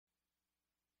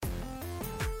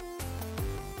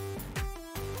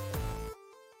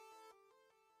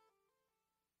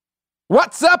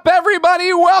What's up,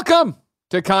 everybody? Welcome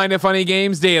to Kinda Funny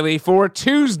Games Daily for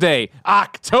Tuesday,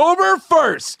 October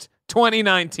 1st,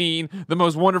 2019, the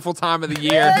most wonderful time of the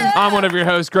year. I'm one of your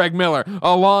hosts, Greg Miller,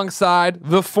 alongside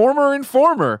the former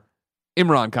informer,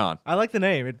 Imran Khan. I like the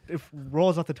name. It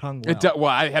rolls off the tongue well.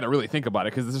 Well, I had to really think about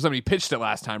it because somebody pitched it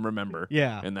last time, remember?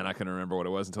 Yeah. And then I couldn't remember what it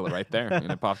was until right there, and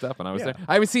it popped up, and I was there.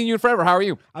 I haven't seen you in forever. How are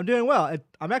you? I'm doing well.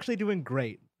 I'm actually doing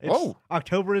great.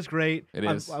 October is great. It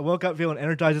is. I woke up feeling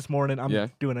energized this morning. I'm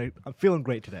feeling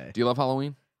great today. Do you love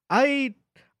Halloween? I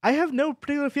have no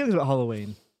particular feelings about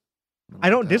Halloween. I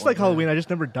don't dislike Halloween. I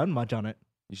just never done much on it.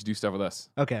 You should do stuff with us.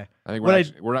 Okay. I think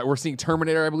we're seeing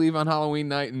Terminator, I believe, on Halloween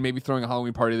night, and maybe throwing a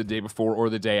Halloween party the day before or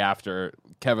the day after.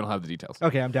 Kevin will have the details.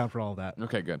 Okay, I'm down for all of that.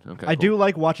 Okay, good. Okay, I do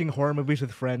like watching horror movies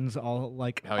with friends all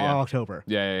October.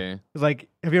 Yeah. It's like,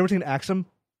 have you ever seen Axum?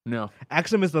 No.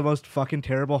 Axum is the most fucking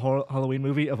terrible Halloween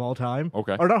movie of all time.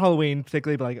 Okay. Or not Halloween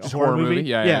particularly, but like just a horror movie.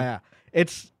 Yeah.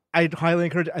 I highly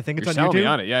encourage it. I think it's You're on YouTube. Me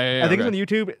on it. Yeah. I think it's on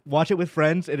YouTube. Watch it with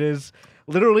friends. It is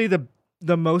literally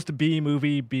the most B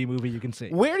movie you can see.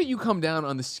 Where do you come down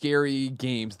on the scary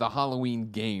games, the Halloween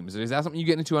games? Is that something you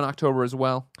get into in October as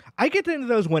well? I get into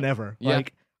those whenever. Yeah.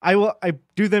 Like I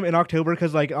do them in October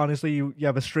because, like, honestly, you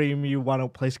have a stream, you want to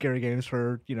play scary games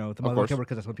for, the month of October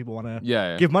because that's when people want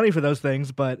to give money for those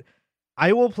things. But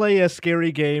I will play a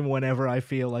scary game whenever I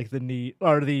feel like the need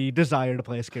or the desire to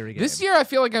play a scary game. This year, I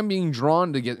feel like I'm being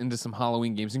drawn to get into some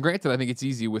Halloween games. And granted, I think it's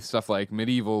easy with stuff like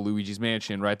Medieval, Luigi's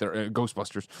Mansion, right there,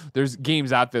 Ghostbusters. There's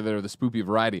games out there that are the spoopy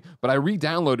variety. But I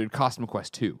re-downloaded Costume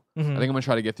Quest 2. I think I'm gonna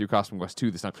try to get through Costume Quest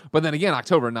 2 this time. But then again,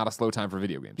 October, not a slow time for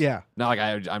video games. Yeah. Not like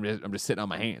I'm just sitting on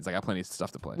my hands. I got plenty of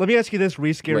stuff to play. Let me ask you this: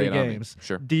 scary games.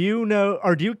 Sure. Do you know,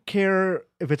 or do you care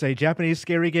if it's a Japanese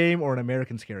scary game or an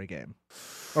American scary game?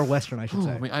 Or Western, I should say.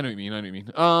 I know what you mean.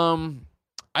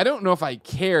 I don't know if I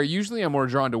care. Usually I'm more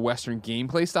drawn to Western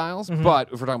gameplay styles, but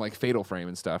if we're talking like Fatal Frame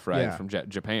and stuff, right, from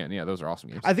Japan, those are awesome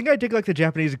games. I think I dig like the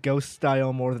Japanese ghost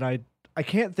style more than I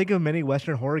can't think of many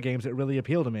Western horror games that really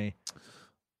appeal to me.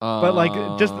 But like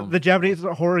just the Japanese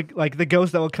horror, like the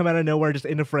ghost that will come out of nowhere just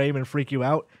in a frame and freak you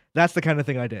out. That's the kind of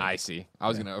thing I did. I see. I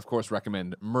was going to, of course,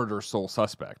 recommend Murder Soul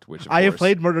Suspect, which I have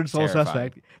played Murder Soul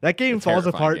Suspect. That game falls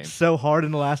apart so hard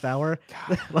in the last hour.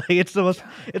 Like it's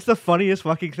the funniest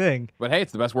fucking thing. But hey,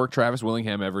 it's the best work Travis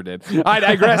Willingham ever did. I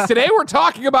digress. Today we're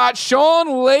talking about Sean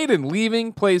Layden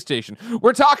leaving PlayStation.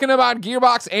 We're talking about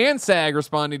Gearbox and SAG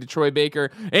responding to Troy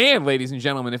Baker. And ladies and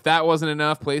gentlemen, if that wasn't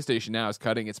enough, PlayStation now is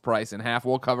cutting its price in half.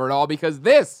 We'll cover it all because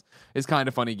this is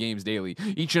Kinda Funny Games Daily.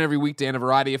 Each and every weekday on a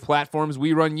variety of platforms,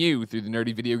 we run you through the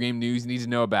nerdy video game news you need to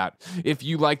know about. If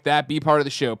you like that, be part of the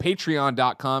show.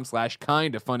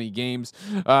 Patreon.com/kindafunnygames.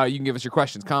 You can give us your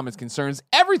questions, comments, concerns,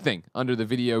 everything under the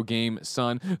video game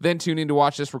sun. Then tune in to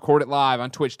watch us record it live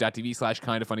on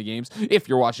twitch.tv/kindafunnygames. If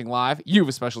you're watching live, you have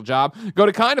a special job. Go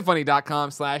to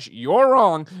kindafunny.com/you're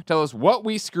wrong. Tell us what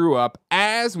we screw up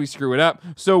as we screw it up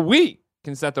so we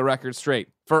can set the record straight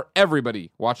for everybody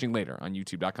watching later on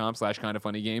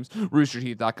youtube.com/kindafunnygames,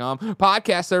 roosterteeth.com,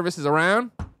 podcast services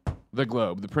around the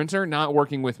globe. The printer not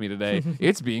working with me today.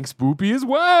 It's being spoopy as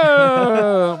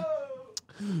well.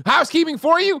 Housekeeping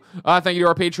for you. Thank you to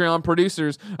our Patreon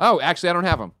producers. Oh, actually, I don't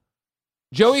have them.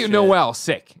 Joey Noel,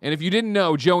 sick. And if you didn't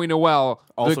know, Joey Noel,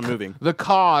 also moving. The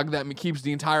cog that keeps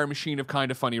the entire machine of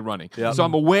Kinda Funny running. Yep. So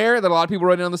I'm aware that a lot of people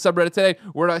wrote in on the subreddit today,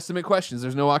 where do I submit questions?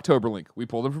 There's no October link. We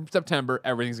pulled them from September.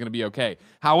 Everything's going to be okay.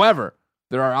 However,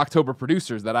 there are October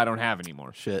producers that I don't have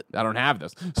anymore. Shit. I don't have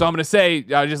those. So I'm going to say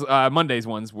just Monday's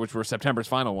ones, which were September's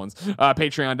final ones.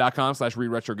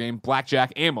 Patreon.com/ReRetroGame,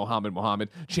 Blackjack, and Mohammed.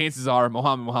 Chances are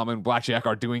Mohammed and Blackjack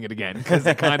are doing it again because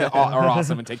they kind of are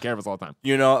awesome and take care of us all the time.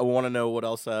 I want to know what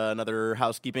else, another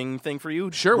housekeeping thing for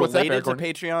you. Sure, what's that? Related to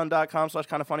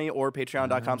Patreon.com/kindafunny or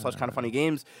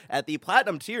Patreon.com/kindafunnygames. At the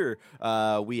Platinum tier,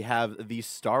 we have the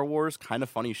Star Wars Kinda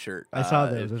Funny shirt. I saw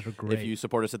those. Those were great. If you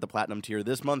support us at the Platinum tier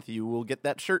this month, you will get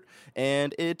that shirt,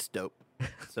 and it's dope.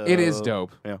 So, it is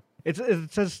dope. Yeah. It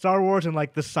says Star Wars and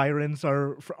like the sirens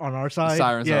are on our side. The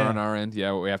sirens are on our end.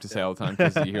 Yeah, what we have to say all the time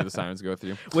because you hear the sirens go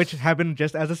through. Which happen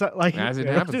just as it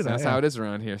happens. That's how it is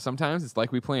around here. Sometimes it's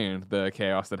like we planned the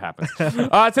chaos that happens.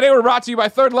 Today we're brought to you by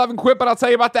Third Love and Quip, but I'll tell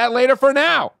you about that later. For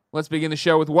now, let's begin the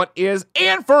show with what is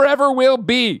and forever will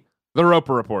be the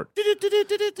Roper Report.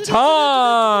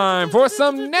 Time for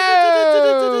some news.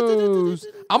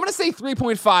 I'm going to say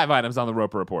 3.5 items on the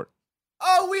Roper Report.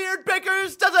 A weird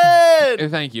baker's dozen!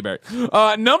 Thank you, Barry.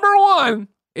 Number one,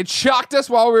 It shocked us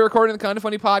while we were recording the Kind of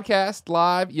Funny podcast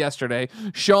live yesterday.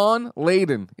 Shawn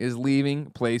Layden is leaving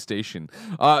PlayStation.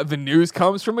 The news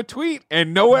comes from a tweet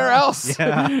and nowhere else.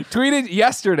 Tweeted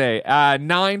yesterday,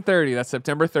 9:30, that's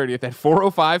September 30th, at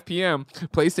 4:05 p.m.,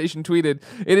 PlayStation tweeted,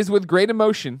 "It is with great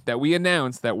emotion that we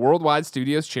announce that Worldwide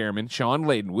Studios chairman Shawn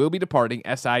Layden will be departing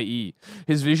SIE.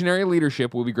 His visionary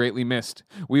leadership will be greatly missed.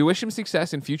 We wish him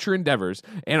success in future endeavors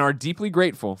and are deeply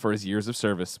grateful for his years of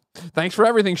service. Thanks for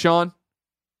everything, Shawn."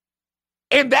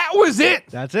 And that was it.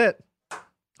 That's it.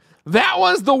 That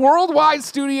was the Worldwide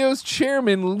Studios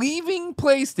chairman leaving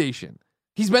PlayStation.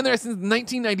 He's been there since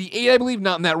 1998, I believe.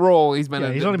 Not in that role. He's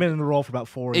only been in the role for about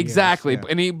 4 years. Exactly.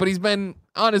 But he's been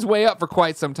on his way up for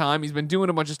quite some time. He's been doing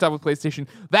a bunch of stuff with PlayStation.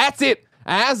 That's it.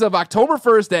 As of October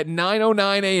 1st at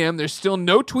 9:09 a.m., there's still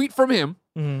no tweet from him.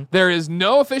 Mm-hmm. There is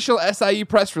no official SIE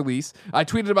press release. I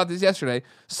tweeted about this yesterday.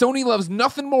 Sony loves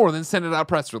nothing more than sending out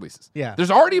press releases. Yeah.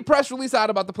 There's already a press release out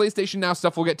about the PlayStation Now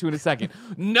stuff we'll get to in a second.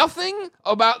 Nothing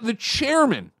about the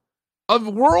chairman of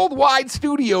Worldwide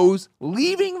Studios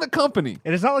leaving the company.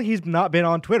 And it's not like he's not been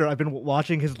on Twitter. I've been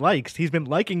watching his likes. He's been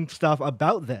liking stuff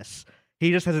about this.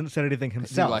 He just hasn't said anything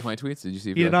himself. Did you like my tweets? Did you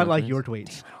see? He did not like your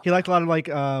tweets. He liked a lot of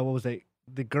what was it?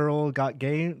 The Girl Got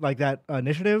Game, like that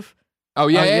initiative. Oh,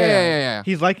 yeah.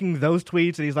 He's liking those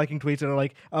tweets, and he's liking tweets that are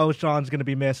like, "Oh, Shawn's going to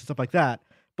be missed," and stuff like that.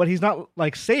 But he's not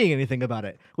like saying anything about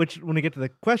it. Which, when we get to the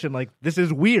question, like, this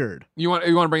is weird. You want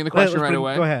to bring in the question right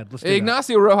away? Go ahead. Let's do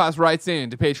Ignacio Rojas writes in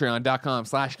to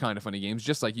patreon.com/kindoffunnygames,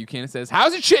 just like you can. It says,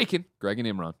 "How's it shaking?" Greg and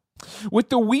Imran. With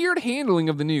the weird handling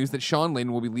of the news that Shawn Layden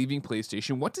will be leaving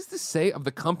PlayStation, what does this say of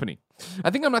the company?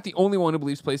 I think I'm not the only one who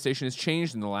believes PlayStation has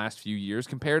changed in the last few years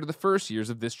compared to the first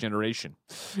years of this generation.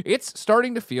 It's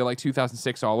starting to feel like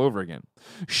 2006 all over again.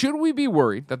 Should we be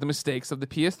worried that the mistakes of the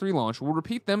PS3 launch will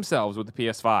repeat themselves with the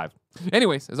PS5?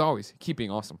 Anyways, as always, keep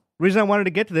being awesome. The reason I wanted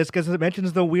to get to this because it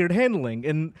mentions the weird handling,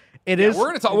 and it is.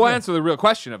 We're gonna we'll answer the real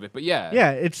question of it, but yeah.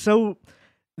 Yeah, it's so.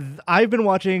 I've been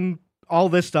watching all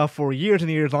this stuff for years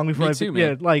and years, long before Me too,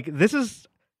 man. Like, this is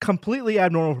completely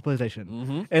abnormal for PlayStation.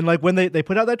 Mm-hmm. And like when they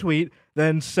put out that tweet,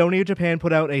 then Sony Japan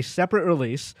put out a separate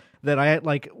release that I had,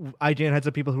 like, IGN had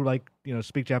some people who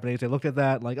speak Japanese. They looked at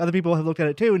that. Like, other people have looked at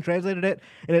it too and translated it,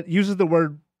 and it uses the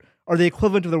word, or the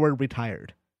equivalent of the word,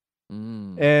 retired.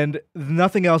 And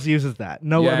nothing else uses that.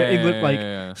 No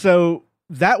English. So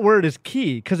that word is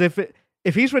key, because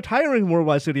if he's retiring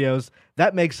Worldwide Studios,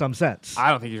 that makes some sense.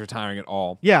 I don't think he's retiring at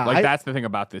all. Yeah. That's the thing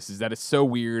about this, is that it's so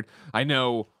weird. I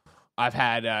know I've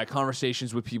had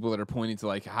conversations with people that are pointing to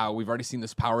like how we've already seen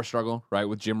this power struggle, right,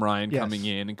 with Jim Ryan coming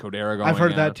in and Kodera going I've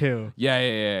heard out. that too.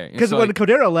 Yeah. Because when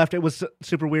Kodera left, it was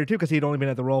super weird too, because he'd only been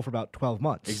at the role for about 12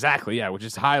 months. Exactly, yeah, which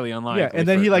is highly unlikely. Yeah, and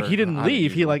then he didn't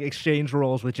leave. He exchanged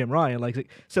roles with Jim Ryan.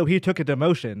 So he took a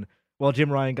demotion while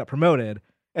Jim Ryan got promoted.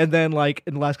 And then,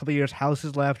 in the last couple of years, House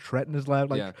has left, Trenton has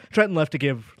left. Trenton left to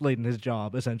give Layden his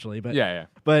job, essentially. But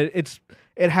But it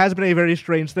has been a very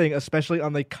strange thing, especially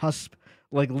on the cusp,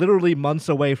 literally months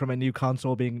away from a new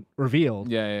console being revealed.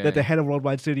 That the head of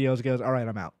Worldwide Studios goes, "All right,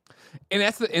 I'm out."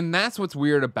 And that's what's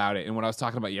weird about it. And what I was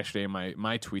talking about yesterday in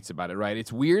my tweets about it, right?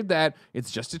 It's weird that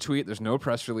it's just a tweet. There's no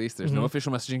press release. There's no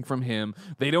official messaging from him.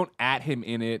 They don't at him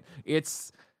in it.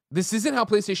 This isn't how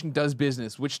PlayStation does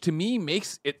business, which to me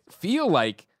makes it feel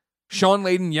like Shawn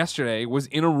Layden yesterday was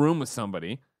in a room with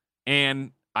somebody,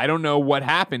 and I don't know what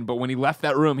happened, but when he left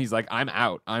that room, he's like, "I'm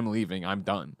out. I'm leaving. I'm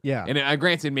done." Yeah. And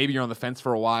granted, maybe you're on the fence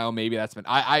for a while. Maybe that's been...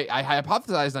 I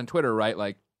hypothesized on Twitter, right?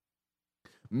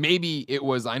 Maybe it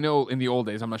was... I know in the old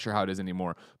days, I'm not sure how it is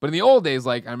anymore, but in the old days,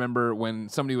 I remember when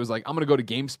somebody was like, "I'm going to go to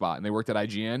GameSpot," and they worked at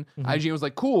IGN. IGN was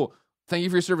like, "Cool. Thank you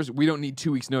for your service. We don't need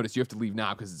 2 weeks notice. You have to leave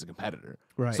now because it's a competitor."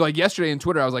 Right. So yesterday on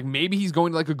Twitter, I was like, maybe he's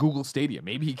going to a Google Stadia.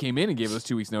 Maybe he came in and gave us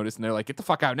 2 weeks notice, and they're like, "Get the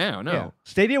fuck out now." No. Yeah.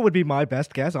 Stadia would be my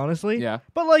best guess, honestly. Yeah.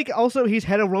 But also he's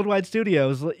head of Worldwide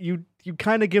Studios. You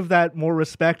kind of give that more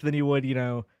respect than you would,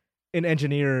 an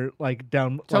engineer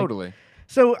down. Totally.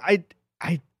 So I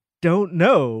don't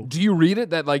know. Do you read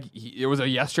it that it was a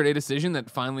yesterday decision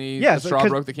that finally the straw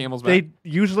broke the camel's back? They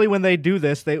usually, when they do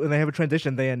this, when they have a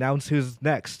transition, they announce who's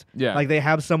next. Yeah, they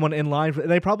have someone in line.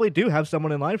 They probably do have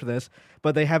someone in line for this,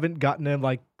 but they haven't gotten him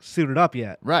suited up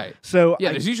yet. Right. So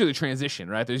there's usually a transition,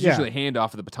 right? There's usually a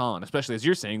handoff of the baton, especially as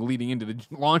you're saying, leading into the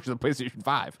launch of the PlayStation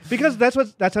 5. Because that's how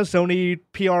Sony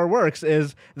PR works.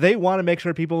 Is they want to make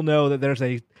sure people know that there's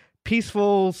a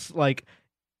peaceful that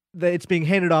it's being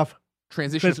handed off.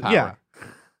 Transition of power. Yeah,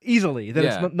 easily.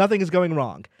 That nothing is going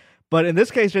wrong. But in this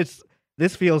case,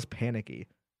 this feels panicky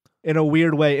in a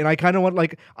weird way. And I kind of want,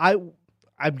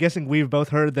 I'm guessing we've both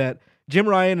heard that Jim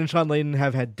Ryan and Shawn Layden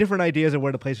have had different ideas of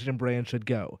where the PlayStation brand should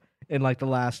go in the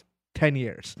last 10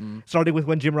 years, starting with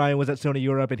when Jim Ryan was at Sony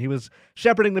Europe and he was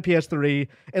shepherding the PS3.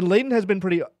 And Layton has been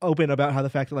pretty open about how the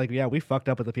fact that, like, yeah, we fucked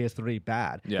up with the PS3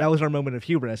 bad. Yeah. That was our moment of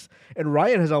hubris. And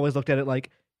Ryan has always looked at it like,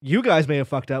 you guys may have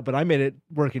fucked up, but I made it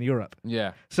work in Europe.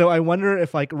 Yeah. So I wonder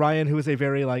if, like, Ryan, who is a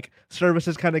very, like,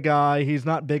 services kind of guy, he's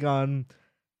not big on,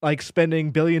 like,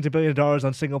 spending billions and billions of dollars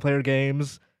on single-player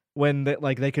games when,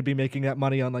 they could be making that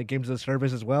money on, like, games as a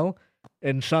service as well.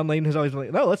 And Sean Layton has always been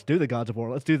like, no, let's do the Gods of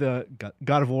War. Let's do the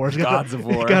God of War. Gods of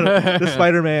War. The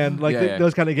Spider-Man,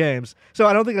 those kind of games. So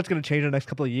I don't think that's going to change in the next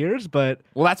couple of years, but...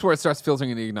 Well, that's where it starts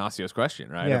filtering into Ignacio's question,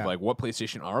 right? Yeah. Of, like, what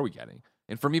PlayStation are we getting?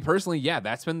 And for me personally, yeah,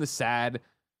 that's been the sad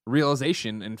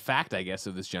realization and fact, I guess,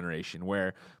 of this generation,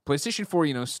 where PlayStation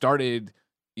 4, started...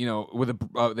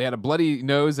 with they had a bloody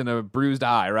nose and a bruised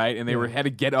eye, right? And they had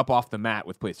to get up off the mat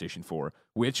with PlayStation 4,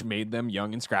 which made them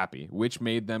young and scrappy, which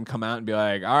made them come out and be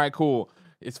like, all right, cool.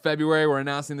 It's February. We're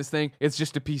announcing this thing. It's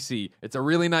just a PC. It's a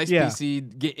really nice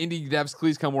PC. Get indie devs,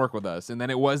 please come work with us. And then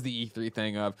it was the E3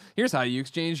 thing of, here's how you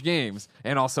exchange games.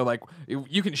 And also, like,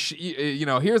 you can,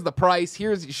 here's the price.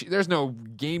 There's no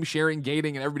game sharing,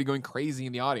 gating, and everybody going crazy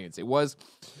in the audience. It was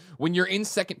when you're in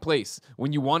second place,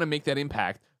 when you want to make that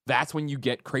impact, that's when you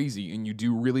get crazy and you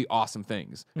do really awesome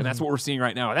things. And that's what we're seeing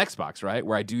right now at Xbox, right?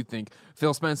 Where I do think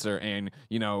Phil Spencer and,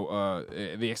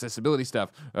 the accessibility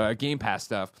stuff, Game Pass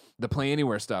stuff, the Play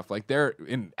Anywhere stuff, like they're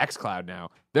in xCloud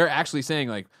now. They're actually saying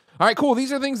like, all right, cool.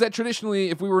 These are things that traditionally,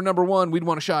 if we were number one, we'd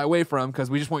want to shy away from because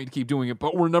we just want you to keep doing it.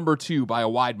 But we're number two by a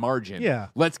wide margin. Yeah.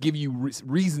 Let's give you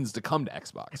reasons to come to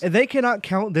Xbox. And they cannot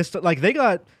count this. They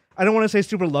got... I don't want to say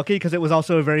super lucky because it was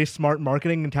also a very smart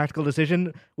marketing and tactical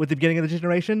decision with the beginning of the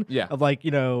generation. Yeah. Of like,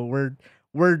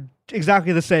 we're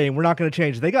exactly the same. We're not going to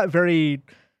change. They got very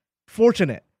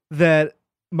fortunate that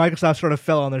Microsoft sort of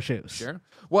fell on their shoes. Sure.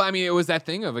 Well, I mean, it was that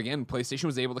thing of, again, PlayStation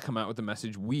was able to come out with the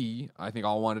message I think,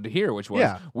 all wanted to hear, which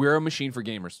was, we're a machine for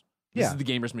gamers. This is the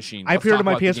gamer's machine. I pre-ordered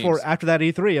my PS4 after that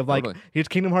E3 of like, here's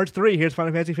Kingdom Hearts 3, here's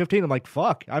Final Fantasy 15. I'm like,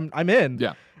 fuck, I'm in.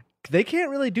 Yeah. They can't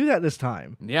really do that this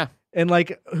time. Yeah. And,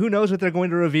 like, who knows what they're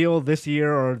going to reveal this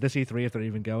year or this E3 if they're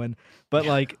even going. But,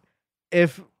 like,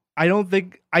 if I don't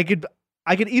think I could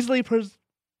easily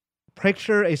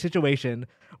picture a situation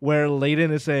where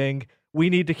Layton is saying, we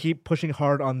need to keep pushing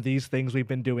hard on these things we've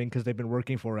been doing because they've been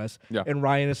working for us. Yeah. And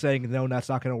Ryan is saying, no, that's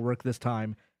not going to work this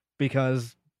time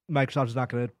because Microsoft is not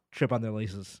going to trip on their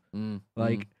laces.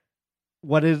 Like,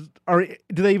 do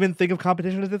they even think of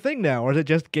competition as a thing now? Or is it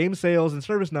just game sales and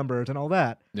service numbers and all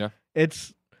that? Yeah.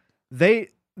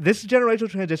 This generational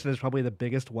transition is probably the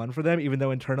biggest one for them, even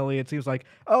though internally it seems like,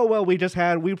 oh, well, we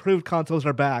proved consoles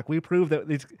are back. We proved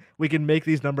that we can make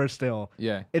these numbers still.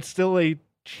 Yeah. It's still a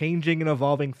changing and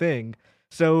evolving thing.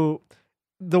 So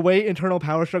the way internal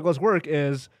power struggles work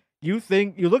is you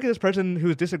look at this person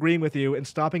who's disagreeing with you and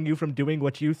stopping you from doing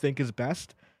what you think is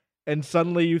best, and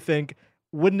suddenly you think,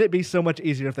 wouldn't it be so much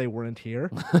easier if they weren't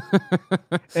here?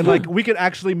 And like we could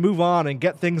actually move on and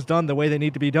get things done the way they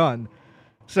need to be done.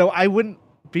 So I wouldn't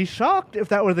be shocked if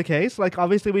that were the case. Like,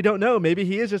 obviously, we don't know. Maybe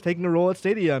he is just taking a role at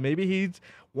Stadia. Maybe he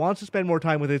wants to spend more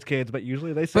time with his kids, but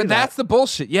usually they say But that's the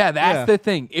bullshit. Yeah, that's the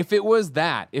thing. If it was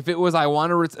if it was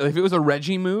a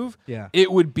Reggie move, it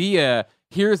would be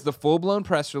here's the full-blown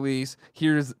press release,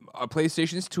 here's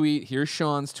PlayStation's tweet, here's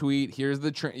Sean's tweet, here's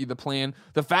the plan.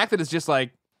 The fact that it's just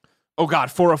like, oh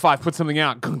God, 405 put something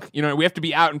out. We have to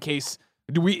be out in case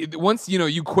once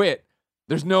you quit.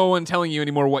 There's no one telling you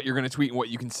anymore what you're going to tweet and what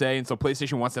you can say, and so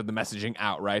PlayStation wants to have the messaging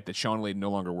out, right? That Sean Layton no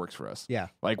longer works for us. Yeah,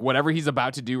 like whatever he's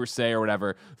about to do or say or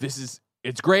whatever.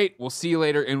 It's great. We'll see you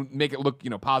later, and make it look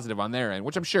positive on their end,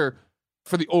 which I'm sure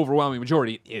for the overwhelming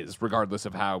majority it is, regardless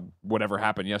of how whatever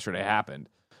happened yesterday happened.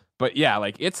 But yeah,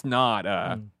 like it's not.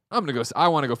 I want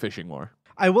to go fishing more.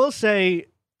 I will say,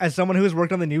 as someone who has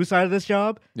worked on the news side of this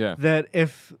job, that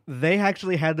if they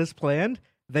actually had this planned,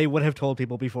 they would have told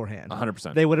people beforehand.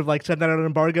 100%. They would have sent that out an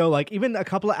embargo, like even a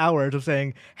couple of hours of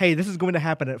saying, hey, this is going to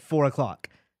happen at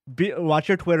 4:00. Watch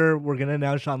your Twitter. We're going to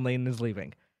announce Sean Layton is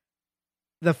leaving.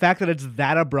 The fact that it's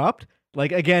that abrupt,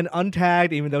 like again,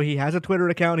 untagged, even though he has a Twitter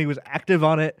account, he was active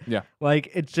on it. Yeah.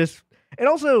 Like it's just, and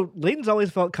also Layton's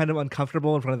always felt kind of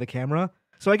uncomfortable in front of the camera.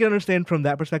 So I can understand from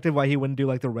that perspective why he wouldn't do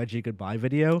like the Reggie goodbye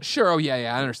video. Sure. Oh yeah.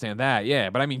 I understand that. Yeah.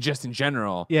 But I mean, just in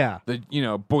general. Yeah. The,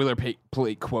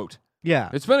 boilerplate quote.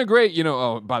 Yeah. It's been a great,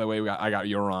 oh, by the way, I got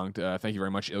you wrong. Thank you very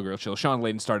much, Ilgirl Chill. Sean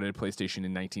Layton started at PlayStation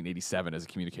in 1987 as a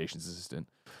communications assistant.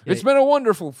 Yeah. It's been a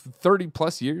wonderful 30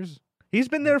 plus years. He's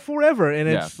been there forever, and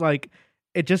it's like,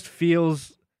 it just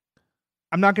feels,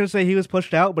 I'm not going to say he was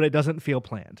pushed out, but it doesn't feel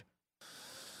planned.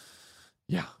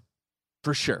 Yeah.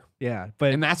 For sure. Yeah,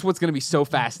 and that's what's going to be so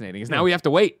fascinating is now we have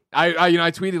to wait. I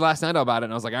tweeted last night about it,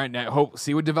 and I was like, all right, now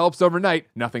see what develops overnight.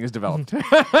 Nothing is developed.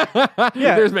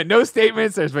 There's been no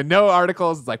statements. There's been no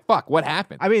articles. It's like, fuck, what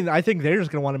happened? I mean, I think they're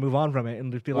just going to want to move on from it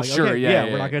and just be like, sure,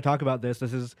 okay, we're not going to talk about this.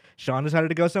 This is Sean decided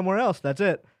to go somewhere else. That's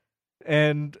it.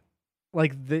 And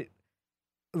like I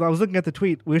was looking at the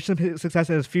tweet. We wish him success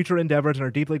in his future endeavors and are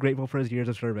deeply grateful for his years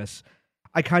of service.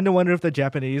 I kind of wonder if the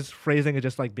Japanese phrasing is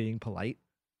just like being polite.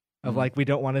 Of like, we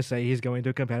don't want to say he's going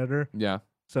to a competitor. Yeah.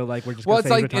 So like, we're just it's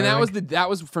like, and that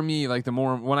was for me like the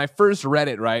more when I first read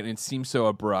it, right, and it seemed so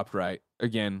abrupt, right.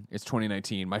 Again, it's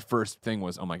 2019. My first thing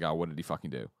was, oh my god, what did he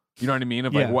fucking do? You know what I mean?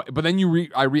 Of like what? But then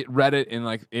I read it and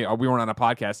like we weren't on a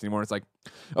podcast anymore. It's like,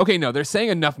 okay, no, they're saying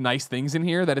enough nice things in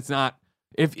here that it's not.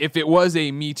 If it was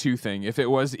a Me Too thing, if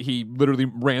it was he literally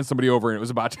ran somebody over and it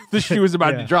was about the shoe was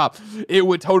about to drop, it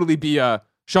would totally be a.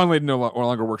 Sean Layden no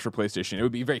longer works for PlayStation. It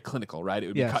would be very clinical, right? It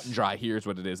would be cut and dry. Here's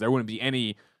what it is. There wouldn't be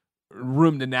any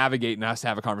room to navigate and us to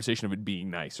have a conversation of it being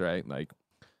nice, right? Like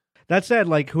that said,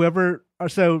 like whatever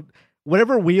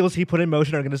wheels he put in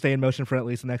motion are going to stay in motion for at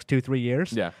least the next 2-3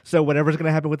 years. Yeah. So whatever's going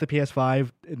to happen with the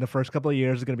PS5 in the first couple of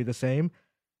years is going to be the same.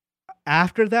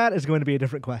 After that is going to be a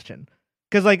different question.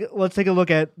 Because like, let's take a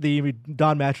look at the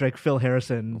Don Mattrick, Phil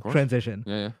Harrison transition.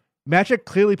 Yeah. Mattrick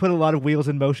clearly put a lot of wheels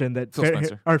in motion that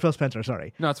Phil Spencer,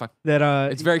 sorry. No, it's fine.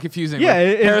 That it's very confusing. Yeah,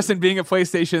 Harrison being at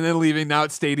PlayStation and then leaving, now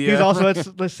it's Stadia. He's also at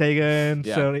Sega and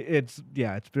Sony. It's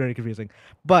very confusing.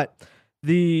 But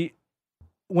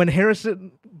when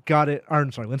Harrison got it,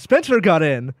 when Spencer got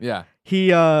in,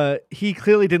 he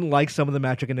clearly didn't like some of the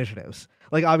Mattrick initiatives.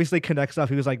 Like, obviously, Kinect stuff,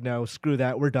 he was like, no, screw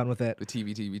that, we're done with it. The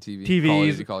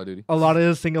TVs, Call of Duty. A lot of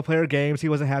his single-player games he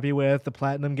wasn't happy with, the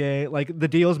Platinum game, like, the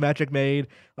deals Mattrick made,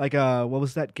 like, what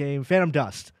was that game? Phantom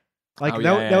Dust. Like,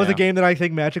 that was a game that I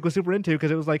think Mattrick was super into,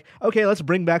 because it was like, okay, let's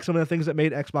bring back some of the things that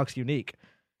made Xbox unique.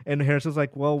 And Harrison's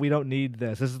like, well, we don't need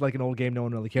this. This is like an old game no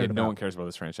one really cared about. No one cares about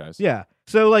this franchise. Yeah.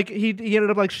 So, like, he ended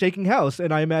up, like, shaking house,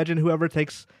 and I imagine whoever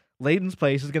takes Layden's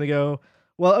place is going to go,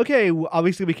 well, okay,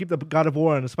 obviously we keep the God of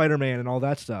War and the Spider-Man and all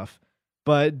that stuff,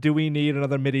 but do we need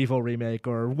another Medieval remake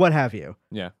or what have you?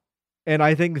 Yeah. And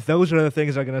I think those are the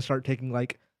things that are going to start taking,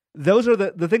 like, those are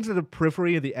the things that the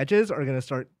periphery and the edges are going to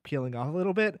start peeling off a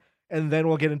little bit, and then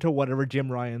we'll get into whatever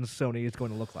Jim Ryan's Sony is going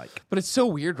to look like. But it's so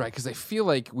weird, right? Because I feel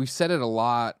like we've said it a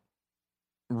lot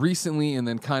recently and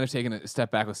then kind of taken a step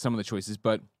back with some of the choices,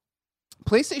 but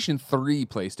PlayStation 3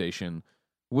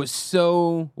 was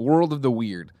so world of the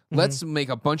weird. Mm-hmm. Let's make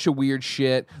a bunch of weird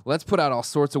shit. Let's put out all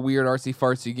sorts of weird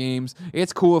artsy-fartsy games.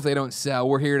 It's cool if they don't sell.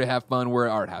 We're here to have fun. We're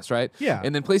an art house, right? Yeah.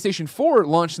 And then PlayStation 4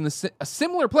 launched in a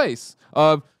similar place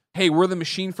of, hey, we're the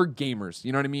machine for gamers.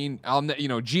 You know what I mean?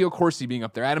 Gio Corsi being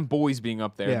up there, Adam Boyes being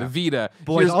up there, the Vita.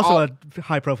 Boyes also a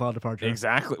high-profile departure.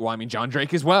 Exactly. Well, I mean, John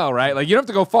Drake as well, right? Like, you don't have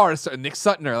to go far. Nick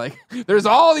Sutner. Like, there's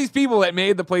all these people that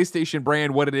made the PlayStation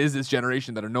brand what it is this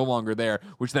generation that are no longer there,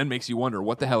 which then makes you wonder,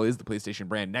 what the hell is the PlayStation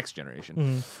brand next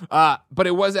generation? Mm-hmm. But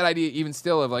it was that idea even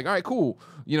still of like, all right, cool.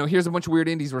 Here's a bunch of weird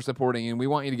indies we're supporting, and we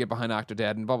want you to get behind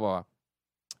Octodad and blah, blah, blah.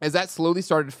 As that slowly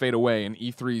started to fade away and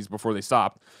E3s before they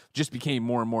stopped just became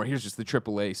more and more, here's just the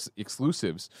AAA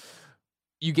exclusives.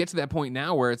 You get to that point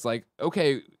now where it's like,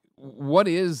 okay, what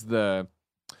is Sean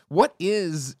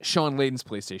Layden's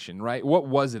PlayStation, right? What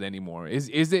was it anymore?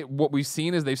 Is it what we've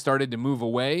seen as they've started to move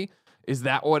away? Was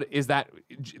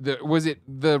it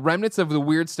the remnants of the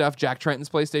weird stuff, Jack Trenton's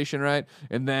PlayStation, right?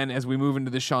 And then as we move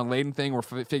into the Sean Layden thing, we're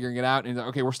figuring it out. And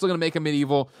okay, we're still going to make a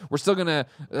Medieval. We're still going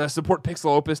to support Pixel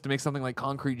Opus to make something like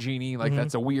Concrete Genie. Like,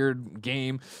 that's a weird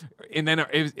game. And then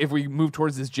if we move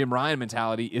towards this Jim Ryan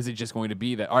mentality, is it just going to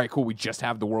be that, all right, cool, we just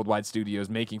have the worldwide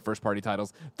studios making first-party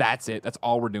titles. That's it. That's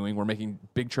all we're doing. We're making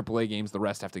big AAA games. The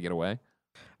rest have to get away.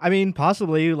 I mean,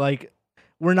 possibly, like...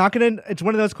 it's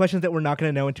one of those questions that we're not going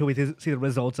to know until we see the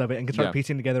results of it and can start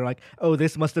piecing together like, oh,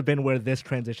 this must have been where this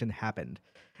transition happened.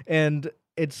 And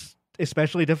it's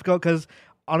especially difficult because,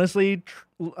 honestly,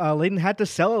 Layden had to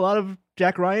sell a lot of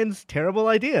Jack Ryan's terrible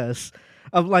ideas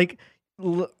of like...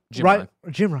 Jim Ryan.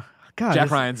 God,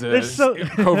 Jack Ryan's a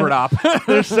covert op.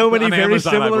 There's so many very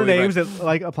similar names that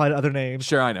like apply to other names.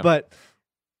 Sure, I know. But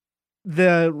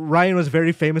Ryan was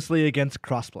very famously against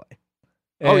crossplay.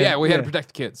 And, we had to protect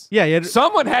the kids. Yeah,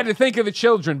 someone had to think of the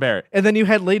children, Barrett. And then you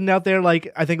had Layden out there,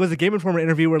 like, I think it was a Game Informer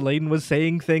interview where Layden was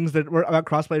saying things that were about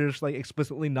crossplay that are just, like,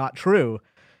 explicitly not true.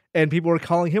 And people were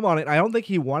calling him on it. I don't think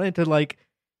he wanted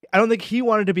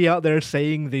to be out there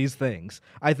saying these things.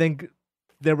 I think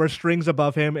there were strings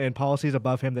above him and policies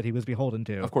above him that he was beholden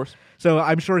to. Of course. So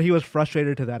I'm sure he was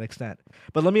frustrated to that extent.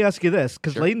 But let me ask you this,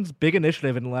 because Layden's big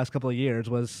initiative in the last couple of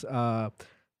years was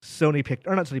Sony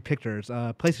not Sony Pictures,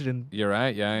 PlayStation. You're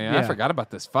right. Yeah. I forgot about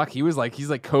this. Fuck, he's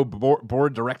like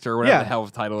co-board director or whatever the hell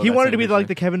the title. He of wanted to be like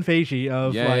the Kevin Feige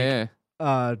of Sony.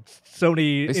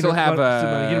 They still have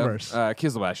universe.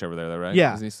 Kizilbash over there, though, right?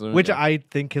 Yeah, which I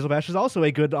think Kizilbash is also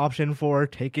a good option for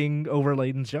taking over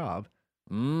Layden's job.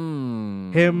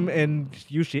 Him and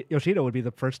Yoshida would be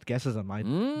the first guesses on my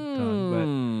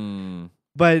tongue,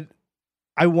 but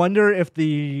I wonder if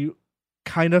the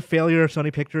kind of failure of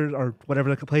Sony Pictures or whatever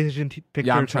the PlayStation Pictures.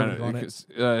 Yeah, I'm trying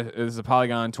to. It's a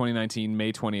Polygon 2019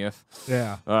 May 20th.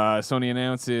 Yeah. Sony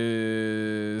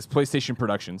announces PlayStation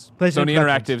Productions. Sony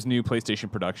Interactive's new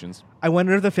PlayStation Productions. I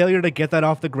wonder if the failure to get that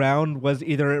off the ground was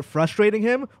either frustrating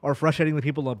him or frustrating the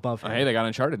people above him. Hey, they got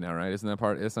Uncharted now, right? Isn't that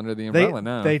part? It's under the umbrella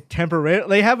now. They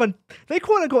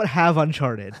quote unquote have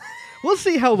Uncharted. We'll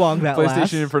see how long that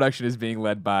lasts. PlayStation production is being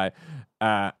led by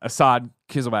Assad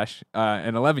Kizilbash,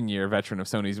 an 11-year veteran of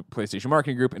Sony's PlayStation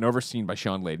marketing group, and overseen by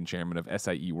Sean Layden, chairman of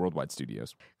SIE Worldwide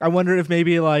Studios. I wonder if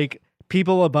maybe like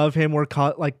people above him were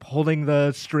caught like holding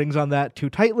the strings on that too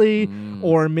tightly,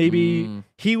 or maybe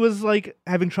he was like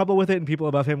having trouble with it, and people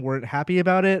above him weren't happy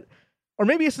about it, or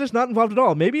maybe it's just not involved at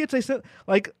all. Maybe it's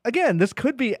again, this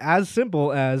could be as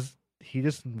simple as he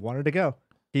just wanted to go.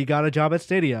 He got a job at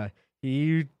Stadia.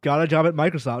 He got a job at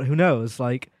Microsoft. Who knows?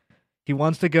 Like, he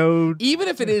wants to go. Even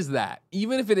if it is that,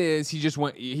 even if it is,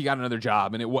 he got another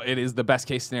job, and it is the best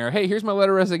case scenario. Hey, here's my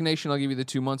letter of resignation. I'll give you the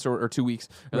 2 months or 2 weeks.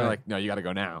 And they're like, no, you got to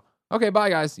go now. Okay, bye,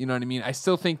 guys. You know what I mean? I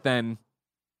still think then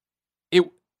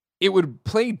it would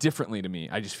play differently to me.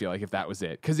 I just feel like if that was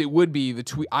it, because it would be the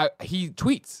tweet. He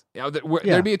tweets.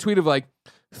 There'd be a tweet of like,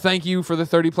 thank you for the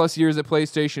 30+ years at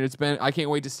PlayStation. I can't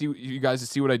wait to see you guys to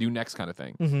see what I do next, kind of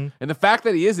thing. Mm-hmm. And the fact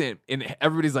that he isn't, and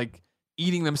everybody's like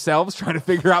eating themselves trying to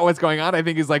figure out what's going on, I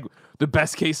think is like the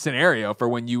best case scenario for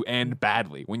when you end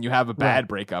badly, when you have a bad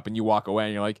breakup and you walk away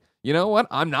and you're like, you know what?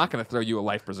 I'm not going to throw you a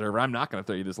life preserver. I'm not going to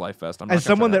throw you this life vest. As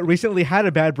someone that recently had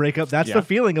a bad breakup, that's the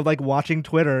feeling of like watching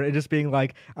Twitter and just being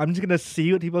like, I'm just going to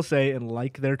see what people say and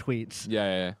like their tweets.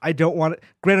 Yeah. I don't want it.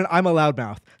 Granted, I'm a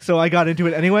loudmouth, so I got into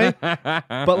it anyway.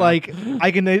 But like,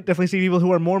 I can definitely see people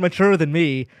who are more mature than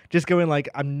me just going like,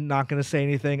 I'm not going to say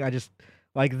anything. I just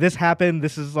like, this happened.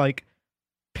 This is like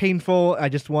painful. I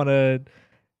just want to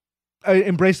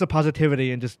embrace the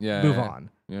positivity and just move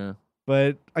on. Yeah.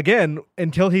 But again,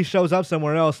 until he shows up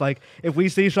somewhere else, like if we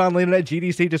see Sean Layden at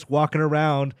GDC just walking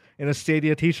around in a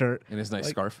Stadia t-shirt. In his nice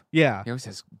scarf. Yeah. He always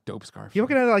has dope scarf. He had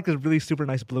like this really super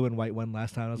nice blue and white one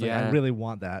last time. I was like, I really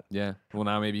want that. Yeah. Well,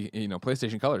 now maybe,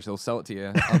 PlayStation Colors, he'll sell it to you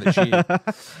on the cheap.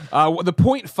 The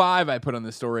 0.5 I put on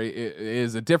this story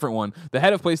is a different one. The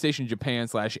head of PlayStation Japan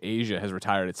 / Asia has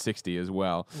retired at 60 as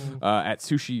well.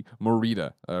 Atsushi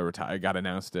Morita got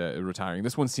announced retiring.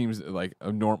 This one seems like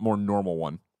a more normal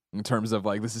one. In terms of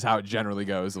like, this is how it generally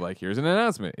goes. Like, here's an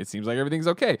announcement. It seems like everything's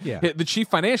okay. Yeah. The chief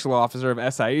financial officer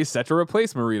of SIE is set to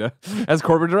replace Morita as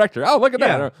corporate director. Oh, look at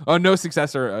that. No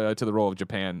successor to the role of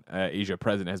Japan Asia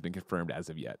president has been confirmed as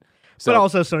of yet. But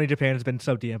also, Sony Japan has been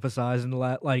so de-emphasized in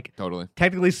the like. Totally.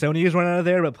 Technically, Sony has run out of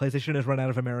there, but PlayStation has run out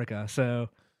of America. So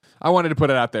I wanted to put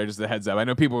it out there, just a heads up. I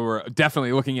know people were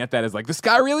definitely looking at that as like, the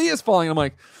sky really is falling. I'm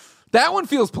like, that one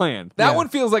feels planned. That one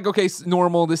feels like, okay,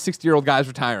 normal. This 60-year-old guy's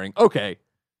retiring. Okay.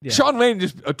 Yeah. Sean Layden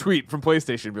just a tweet from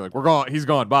PlayStation be like, we're gone. He's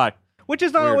gone. Bye. Which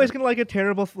is not always going to like a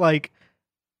terrible, like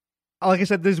I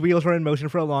said, these wheels were in motion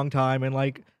for a long time. And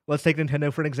like, let's take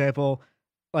Nintendo for an example.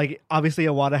 Like, obviously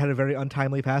Iwata had a very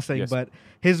untimely passing, but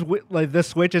the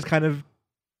Switch is kind of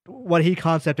what he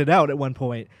concepted out at one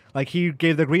point. Like, he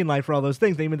gave the green light for all those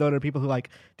things, even though there are people who like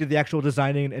did the actual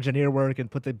designing and engineer work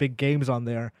and put the big games on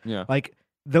there. Yeah. Like,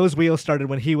 those wheels started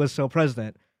when he was still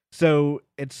president. So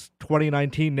it's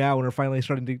 2019 now, and we're finally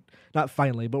starting to, not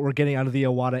finally, but we're getting out of the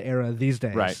Iwata era these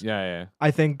days. Right, yeah.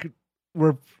 I think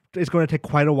it's going to take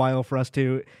quite a while for us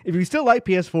to, if you still like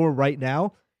PS4 right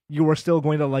now, you are still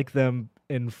going to like them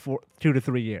in 2 to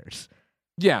 3 years.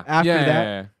 Yeah. After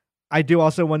that, I do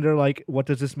also wonder, like, what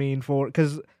does this mean for,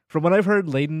 because from what I've heard,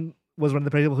 Layden was one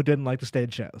of the people who didn't like the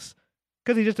stage shows.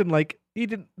 Because he just didn't like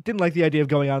the idea of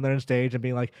going out there on stage and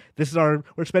being like,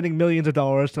 we're spending millions of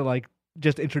dollars to like,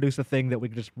 just introduce a thing that we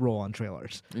could just roll on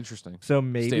trailers. Interesting. So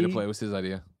maybe State of Play was his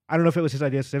idea. I don't know if it was his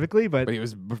idea specifically, but he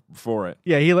was for it.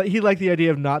 Yeah, he liked the idea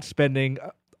of not spending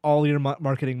all your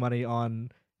marketing money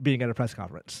on being at a press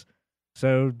conference.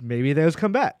 So maybe those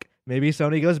come back. Maybe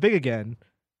Sony goes big again.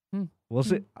 We'll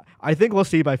see. I think we'll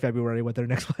see by February what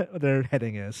their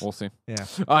heading is. We'll see. Yeah.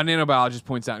 Nanobiologist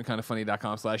points out in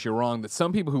kindoffunny.com/you're wrong that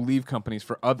some people who leave companies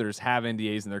for others have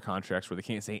NDAs in their contracts where they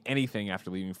can't say anything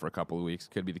after leaving for a couple of weeks.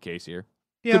 Could be the case here.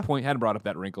 Yeah. Good point. Hadn't brought up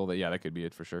that wrinkle. That could be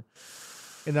it for sure.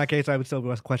 In that case, I would still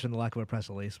question the lack of a press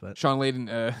release. But Sean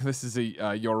Layden, this is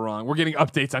you're wrong. We're getting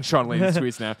updates on Sean Layden's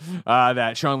tweets now.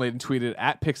 That Sean Layden tweeted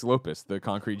at Pixelopus, the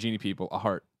Concrete Genie people, a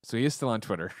heart. So he is still on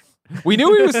Twitter. We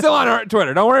knew he was still on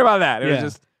Twitter. Don't worry about that. It was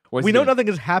just. We know nothing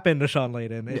has happened to Sean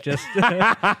Layden. It just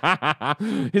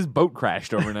his boat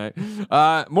crashed overnight.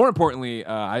 More importantly,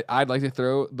 I'd like to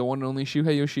throw the one and only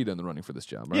Shuhei Yoshida in the running for this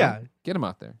job. Right? Yeah, get him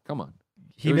out there. Come on.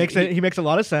 He makes a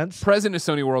lot of sense. President of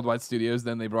Sony Worldwide Studios.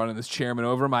 Then they brought in this chairman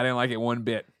over him. I didn't like it one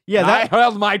bit. Yeah, I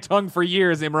held my tongue for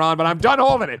years, Imran, but I'm done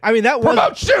holding it. I mean, that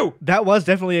was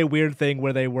definitely a weird thing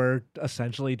where they were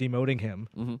essentially demoting him.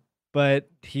 Mm-hmm. But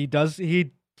he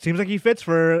seems like he fits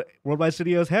for Worldwide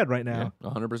Studios' head right now. Yeah,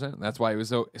 100%. That's why he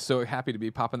was so happy to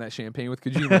be popping that champagne with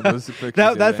Kojima.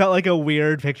 that felt like a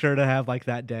weird picture to have like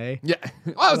that day. Yeah.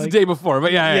 Well, it was the day before,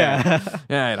 but yeah,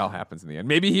 it all happens in the end.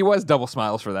 Maybe he was double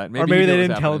smiles for that. Maybe they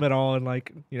didn't tell him at all and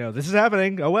like, this is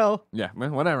happening. Oh, well. Yeah,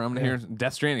 whatever. I'm going to hear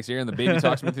Death Stranding's here and the baby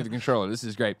talks me through the controller. This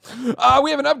is great. We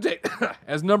have an update.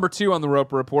 As number 2 on the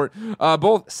Roper Report,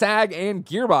 both SAG and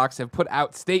Gearbox have put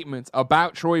out statements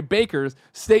about Troy Baker's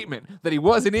statement that he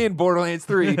wasn't in Borderlands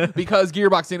 3 because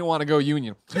Gearbox didn't want to go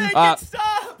union. Stop!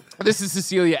 This is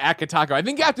Cecilia at Kotaku. I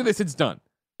think after this, it's done.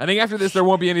 I think after this, there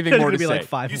won't be anything more to say. Like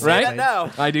 5 you say that now.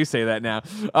 I do say that now.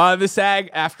 The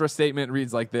SAG AFTRA statement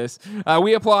reads like this.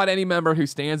 We applaud any member who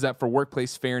stands up for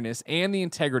workplace fairness and the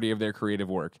integrity of their creative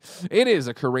work. It is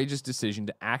a courageous decision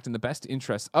to act in the best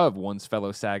interests of one's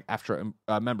fellow SAG AFTRA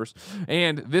members,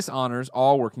 and this honors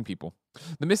all working people.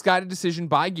 The misguided decision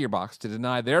by Gearbox to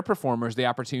deny their performers the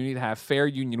opportunity to have fair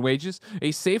union wages,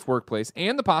 a safe workplace,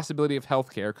 and the possibility of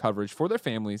health care coverage for their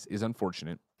families is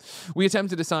unfortunate. We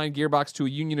attempted to sign Gearbox to a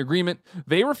union agreement.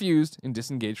 They refused and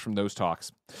disengaged from those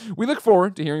talks. We look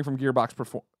forward to hearing from We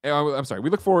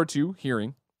look forward to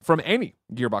hearing from any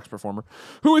Gearbox performer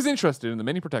who is interested in the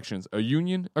many protections a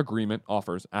union agreement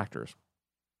offers actors.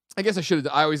 I guess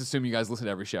I always assume you guys listen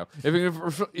to every show.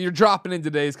 If you're dropping in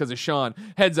today, it's because of Sean.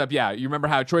 Heads up, yeah. You remember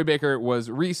how Troy Baker was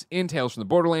Reese in Tales from the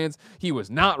Borderlands. He was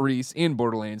not Reese in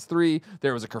Borderlands 3.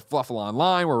 There was a kerfluffle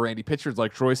online where Randy Pitchford's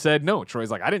like, Troy said no.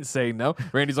 Troy's like, I didn't say no.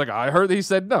 Randy's like, I heard that he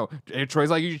said no. And Troy's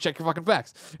like, you should check your fucking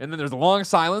facts. And then there's a long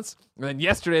silence. And then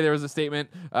yesterday there was a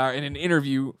statement in an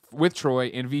interview with Troy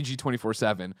in VG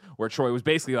 24/7 where Troy was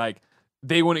basically like,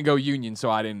 they wouldn't go union,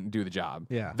 so I didn't do the job.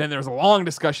 Yeah. Then there's a long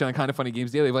discussion on Kind of Funny Games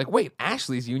Daily. Like, wait,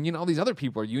 Ashley's union. All these other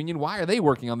people are union. Why are they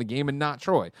working on the game and not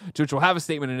Troy? To which we'll have a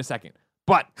statement in a second.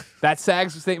 But that's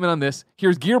SAG's statement on this.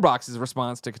 Here's Gearbox's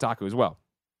response to Kotaku as well.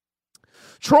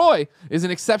 Troy is an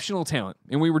exceptional talent,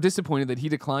 and we were disappointed that he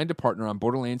declined to partner on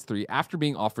Borderlands 3 after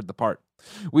being offered the part.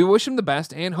 We wish him the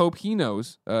best and hope he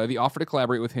knows the offer to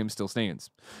collaborate with him still stands.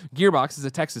 Gearbox is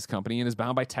a Texas company and is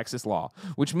bound by Texas law,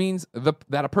 which means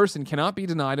that a person cannot be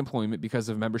denied employment because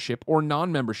of membership or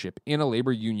non-membership in a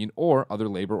labor union or other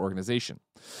labor organization.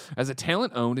 As a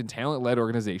talent-owned and talent-led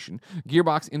organization,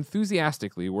 Gearbox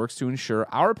enthusiastically works to ensure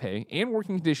our pay and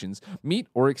working conditions meet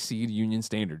or exceed union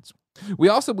standards. We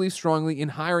also believe strongly in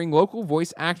hiring local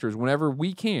voice actors whenever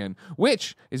we can,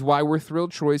 which is why we're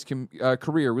thrilled Troy's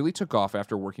career really took off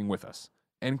after working with us.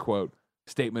 End quote.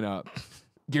 Statement up.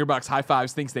 Gearbox high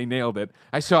fives, thinks they nailed it.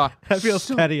 I saw that feels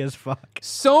petty as fuck.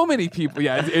 So many people,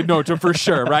 for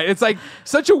sure, right? It's like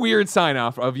such a weird sign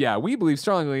off of we believe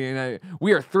strongly and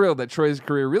we are thrilled that Troy's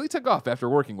career really took off after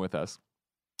working with us.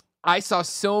 I saw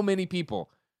so many people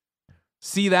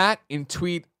see that and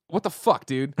tweet, what the fuck,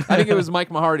 dude? I think it was Mike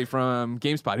Mahardy from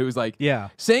GameSpot who was like,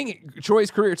 saying Troy's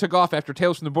career took off after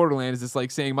Tales from the Borderlands is like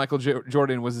saying Michael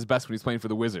Jordan was his best when he was playing for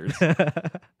the Wizards.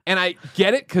 And I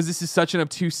get it because this is such an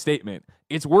obtuse statement.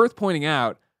 It's worth pointing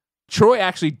out Troy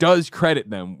actually does credit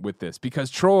them with this because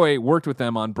Troy worked with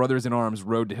them on Brothers in Arms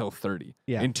Road to Hill 30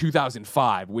 in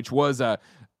 2005, which was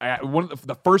one of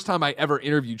the first time I ever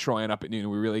interviewed Troy on Up at Noon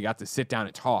and we really got to sit down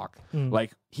and talk.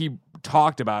 Like, he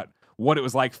talked about what it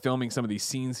was like filming some of these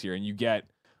scenes here, and you get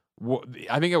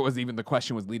I think it was even the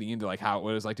question was leading into like how it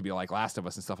was like to be like Last of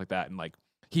Us and stuff like that, and like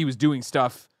he was doing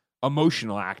stuff,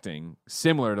 emotional acting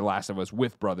similar to Last of Us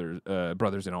with Brothers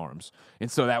in Arms, and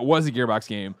so that was a Gearbox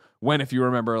game. When, if you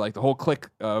remember, like the whole clique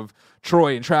of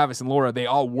Troy and Travis and Laura, they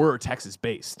all were Texas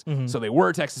based. So they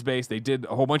were Texas based. They did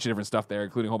a whole bunch of different stuff there,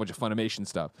 including a whole bunch of Funimation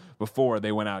stuff before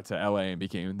they went out to LA and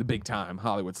became the big time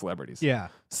Hollywood celebrities. Yeah,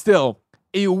 still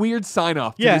a weird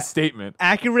sign-off to this statement.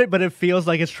 Accurate, but it feels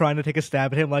like it's trying to take a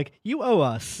stab at him, like, you owe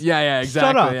us. Yeah, exactly.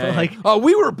 Shut up. Yeah. Like, oh,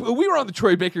 we were on the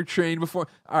Troy Baker train before.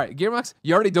 All right, Gearbox,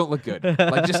 you already don't look good.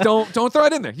 Like, just don't throw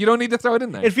it in there. You don't need to throw it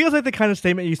in there. It feels like the kind of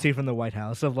statement you see from the White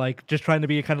House of, like, just trying to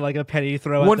be kind of like a petty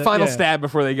throw. One final stab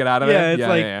before they get out of it. It's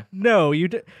like, no,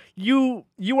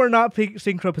 you are not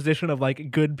seeing to a position of,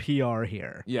 like, good PR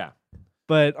here. Yeah.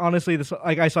 But honestly, this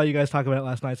I saw you guys talk about it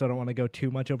last night, so I don't want to go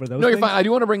too much over those. No, you're fine. I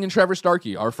do want to bring in Trevor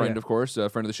Starkey, our friend, of course,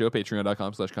 friend of the show,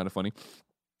 patreon.com/kindoffunny.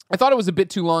 I thought it was a bit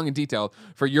too long and detailed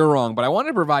for You're Wrong, but I wanted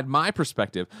to provide my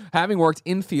perspective, having worked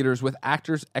in theaters with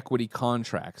actors' equity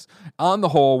contracts. On the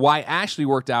whole, why Ashley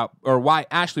worked out,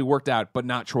 but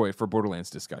not Troy for Borderlands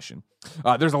discussion.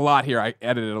 There's a lot here. I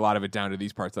edited a lot of it down to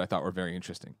these parts that I thought were very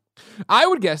interesting. I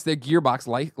would guess that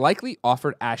Gearbox likely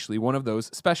offered Ashley one of those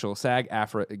special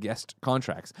SAG-AFTRA guest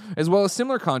contracts, as well as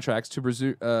similar contracts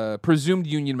to presumed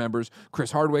union members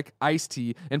Chris Hardwick,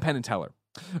 Ice-T, and Penn and Teller.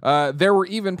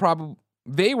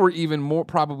 They were even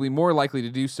more likely to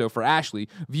do so for Ashley,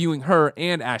 viewing her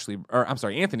and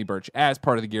Anthony Birch as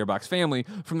part of the Gearbox family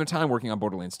from their time working on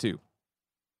Borderlands 2.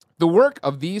 The work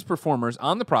of these performers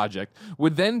on the project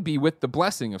would then be with the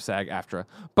blessing of SAG-AFTRA,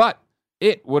 but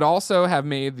it would also have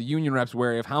made the union reps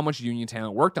wary of how much union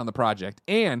talent worked on the project,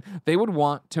 and they would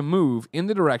want to move in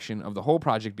the direction of the whole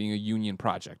project being a union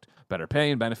project. Better pay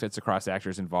and benefits across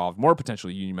actors involved, more potential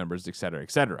union members, etc.,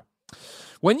 etc.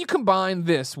 When you combine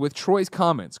this with Troy's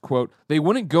comments, quote, they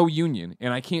wouldn't go union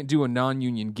and I can't do a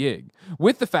non-union gig,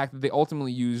 with the fact that they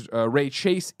ultimately used Ray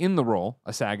Chase in the role,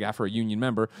 a SAG-AFTRA union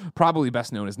member, probably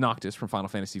best known as Noctis from Final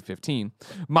Fantasy XV,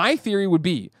 my theory would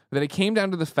be that it came down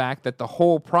to the fact that the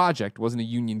whole project wasn't a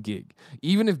union gig,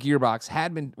 even if Gearbox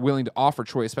had been willing to offer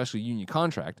Troy a special union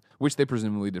contract, which they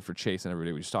presumably did for Chase and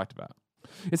everybody we just talked about.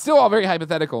 It's still all very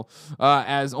hypothetical,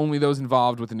 as only those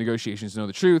involved with the negotiations know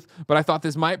the truth, but I thought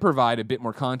this might provide a bit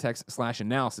more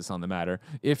context/analysis on the matter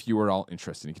if you were all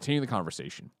interested in continuing the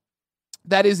conversation.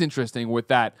 That is interesting with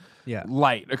that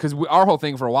light, because our whole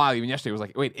thing for a while, even yesterday, was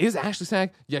like, wait, is Ashley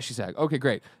SAG? Yes, she's SAG. Okay,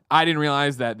 great. I didn't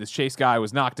realize that this Chase guy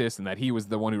was Noctis and that he was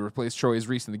the one who replaced Troy as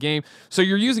Reese in the game. So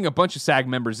you're using a bunch of SAG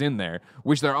members in there,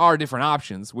 which there are different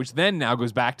options, which then now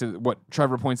goes back to what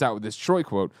Trevor points out with this Troy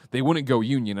quote, they wouldn't go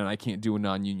union and I can't do a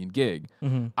non-union gig.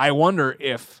 Mm-hmm. I wonder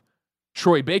if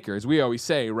Troy Baker, as we always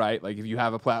say, right, like if you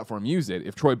have a platform, use it.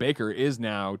 If Troy Baker is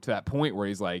now to that point where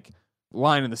he's like,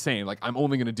 line in the same, like I'm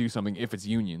only going to do something if it's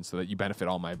union so that you benefit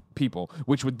all my people,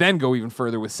 which would then go even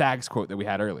further with SAG's quote that we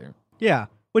had earlier. Yeah,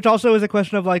 which also is a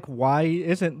question of like, why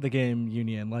isn't the game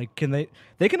union? Like, can they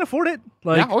can afford it?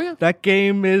 Like, that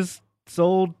game is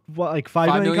sold like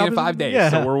 5 million in 5 days.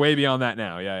 So we're way beyond that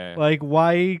now. Yeah. Like,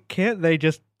 why can't they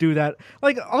just do that?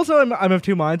 Like, also, I'm of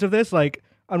two minds of this. Like,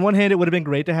 on one hand, it would have been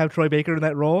great to have Troy Baker in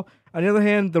that role. On the other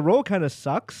hand, the role kind of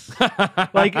sucks.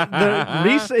 Like, the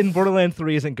Reese in Borderlands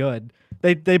 3 isn't good.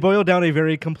 They boiled down a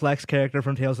very complex character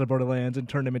from Tales of the Borderlands and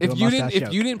turned him into a mustache joke.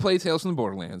 If you didn't play Tales from the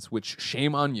Borderlands, which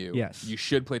shame on you, you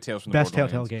should play Tales from the Borderlands.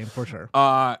 Best Telltale game for sure.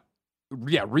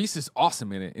 Yeah, Reese is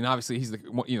awesome in it, and obviously he's the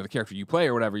character you play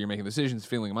or whatever. You're making decisions,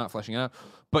 feeling him out, fleshing out.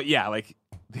 But yeah, like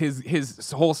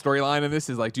his whole storyline in this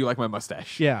is like, do you like my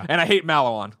mustache? Yeah, and I hate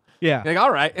Maliwan. Yeah, like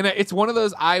all right, and it's one of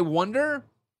those. I wonder,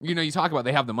 you talk about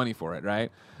they have the money for it,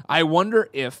 right? I wonder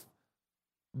if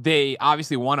they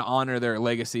obviously want to honor their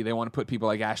legacy. They want to put people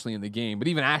like Ashley in the game, but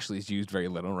even Ashley's used very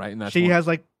little, right? And she has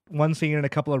like one scene and a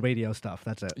couple of radio stuff.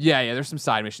 That's it. Yeah. There's some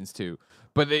side missions too,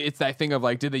 but it's that thing of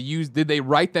like, did they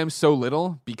write them so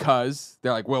little because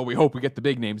they're like, well, we hope we get the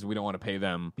big names, and we don't want to pay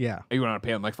them. Yeah, we don't want to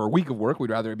pay them like for a week of work. We'd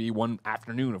rather it be one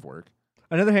afternoon of work.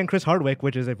 On the other hand, Chris Hardwick,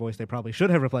 which is a voice they probably should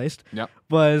have replaced,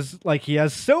 was like he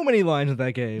has so many lines in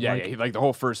that game. Yeah, he, like the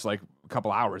whole first like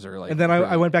couple hours are like. And then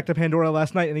I went back to Pandora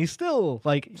last night, and he's still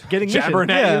like getting jabbering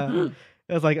at you.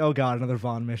 I was like, oh god, another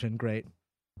Vaughn mission, great.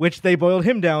 Which they boiled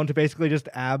him down to basically just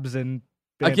abs and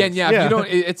bandits. Again, yeah. You don't.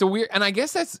 It's a weird, and I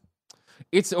guess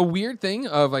it's a weird thing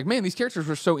of like, man, these characters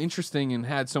were so interesting and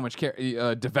had so much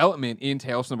development in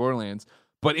Tales from the Borderlands.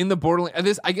 But in the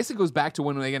Borderlands, I guess it goes back to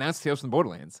when they announced Tales from the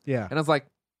Borderlands. Yeah. And I was like,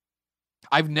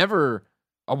 I've never...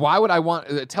 why would I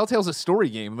want... Telltale's a story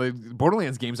game. The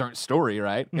Borderlands games aren't story,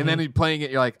 right? Mm-hmm. And then playing it,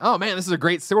 you're like, oh man, this is a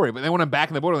great story. But then when I'm back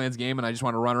in the Borderlands game and I just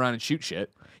want to run around and shoot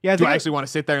shit, do I actually want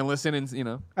to sit there and listen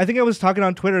and, I think I was talking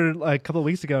on Twitter like, a couple of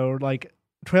weeks ago, like,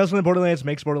 Tales from the Borderlands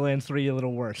makes Borderlands 3 a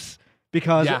little worse.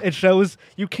 Because it shows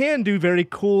you can do very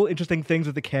cool, interesting things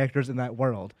with the characters in that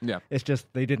world. Yeah. It's just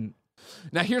they didn't.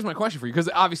 Now, here's my question for you, because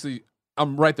obviously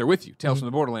I'm right there with you. Tales from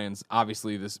the Borderlands,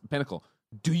 obviously this pinnacle.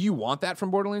 Do you want that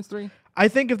from Borderlands 3? I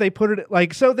think if they put it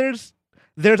like so, there's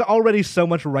already so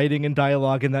much writing and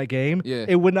dialogue in that game. Yeah.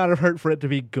 It would not have hurt for it to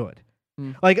be good.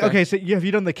 Okay, so have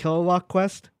you done the Killalok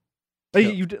quest?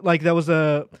 Like that was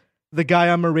the guy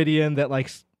on Meridian that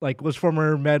like was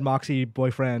former Mad Moxie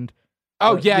boyfriend.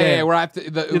 Oh yeah. Where I have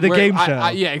to, the game show.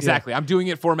 Yeah, exactly. I'm doing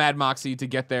it for Mad Moxie to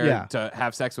get there to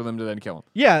have sex with him to then kill him.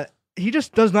 Yeah, he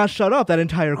just does not shut up that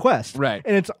entire quest. Right,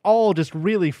 and it's all just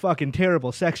really fucking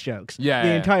terrible sex jokes.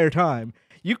 The entire time.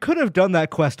 you could have done that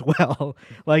quest well.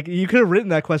 Like, you could have written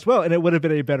that quest well, and it would have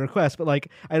been a better quest. But like,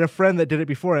 I had a friend that did it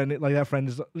before, and like that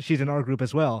friend she's in our group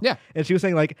as well. Yeah, and she was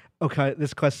saying like, okay,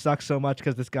 this quest sucks so much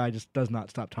because this guy just does not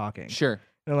stop talking. Sure.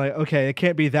 And I'm like, okay, it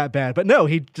can't be that bad. But no,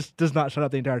 he just does not shut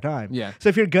up the entire time. Yeah. So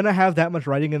if you're gonna have that much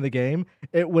writing in the game,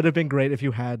 it would have been great if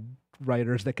you had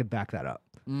writers that could back that up.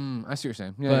 I see what you're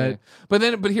saying. Yeah, But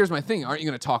here's my thing: aren't you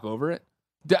going to talk over it?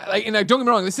 Like, and don't get me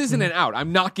wrong, this isn't an out.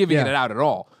 I'm not giving it an out at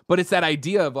all. But it's that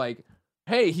idea of like,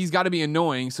 hey, he's got to be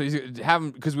annoying, so he's have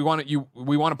him because we want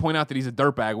to point out that he's a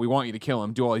dirtbag. We want you to kill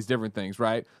him, do all these different things,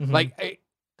 right? Like,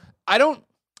 I don't.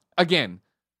 Again,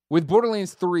 with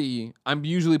Borderlands 3, I'm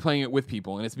usually playing it with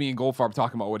people, and it's me and Goldfarb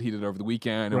talking about what he did over the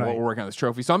weekend and what we're working on this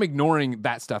trophy. So I'm ignoring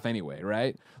that stuff anyway,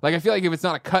 right? Like, I feel like if it's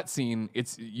not a cutscene,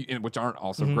 which aren't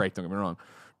also great. Don't get me wrong.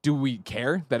 Do we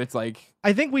care that it's like?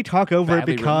 I think we talk over it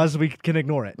because we can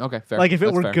ignore it. Okay, fair. Like if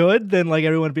it were good, then like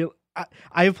everyone would be.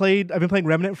 I've been playing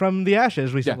Remnant from the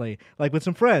Ashes recently, like with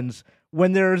some friends.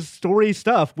 When there's story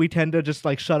stuff, we tend to just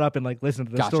like shut up and like listen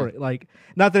to the story. Like,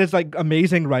 not that it's like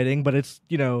amazing writing, but it's,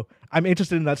 I'm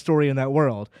interested in that story in that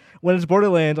world. When it's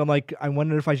Borderlands, I'm like, I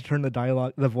wonder if I should turn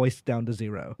the voice down to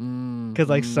 0 because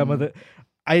like some of the.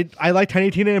 I like Tiny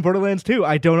Tina in Borderlands 2.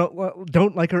 I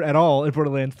don't like her at all in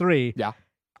Borderlands 3. Yeah.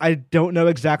 I don't know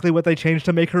exactly what they changed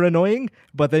to make her annoying,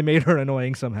 but they made her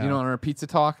annoying somehow. You know, on her pizza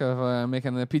talk of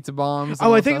making the pizza bombs.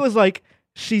 Oh, I think it was like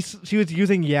she was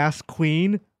using Yas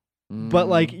Queen, but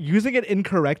like using it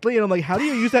incorrectly, and I'm like, how do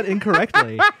you use that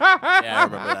incorrectly? Yeah, I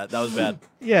remember that. That was bad.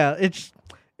 Yeah, it's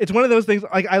one of those things.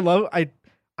 Like I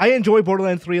enjoy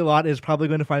Borderlands 3 a lot. It's probably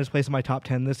going to find its place in my top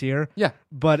 10 this year. Yeah,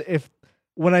 but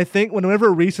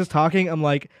whenever Reese is talking, I'm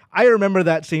like, I remember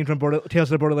that scene from Tales of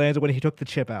the Borderlands when he took the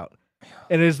chip out.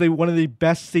 And it is one of the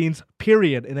best scenes,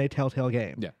 period, in a Telltale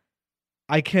game. Yeah,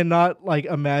 I cannot like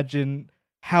imagine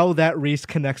how that Reese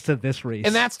connects to this Reese.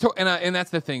 And that's and that's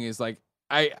the thing is like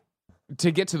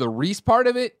to get to the Reese part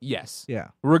of it, yes. Yeah.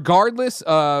 Regardless,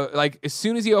 like as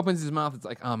soon as he opens his mouth, it's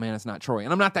like, oh man, it's not Troy.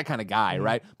 And I'm not that kind of guy,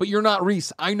 right? But you're not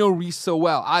Reese. I know Reese so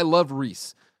well. I love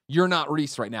Reese. You're not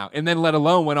Reese right now. And then let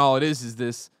alone when all it is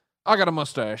this. I got a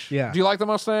mustache. Yeah. Do you like the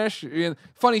mustache?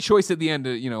 Funny choice at the end.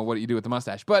 What do you do with the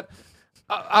mustache? But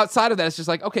outside of that, it's just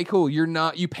like, okay, cool.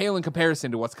 You pale in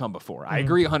comparison to what's come before. I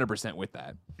agree 100% with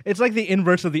that. It's like the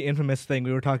inverse of the Infamous thing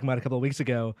we were talking about a couple of weeks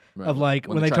ago of like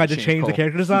when they tried to change the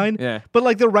character design. Yeah. But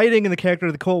like the writing and the character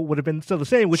of the Cole would have been still the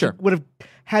same, which would have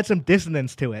had some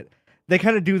dissonance to it. They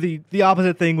kind of do the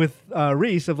opposite thing with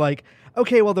Reese of like,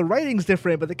 okay, well the writing's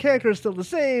different, but the character is still the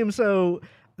same, so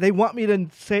they want me to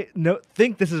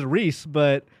think this is Reese,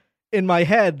 but in my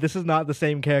head, this is not the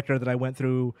same character that I went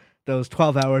through those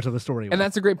 12 hours of the story with. And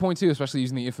that's a great point, too, especially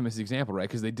using the Infamous example, right?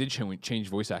 Because they did change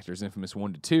voice actors in Infamous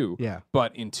 1 to 2. Yeah.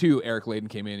 But in 2, Eric Layden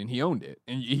came in and he owned it.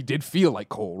 And he did feel like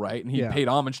Cole, right? And he paid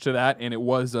homage to that, and it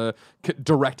was a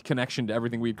direct connection to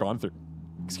everything we'd gone through,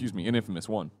 in Infamous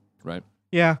 1, right?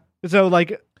 Yeah. So,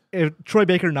 like, if Troy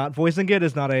Baker not voicing it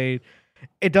is not it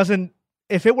doesn't.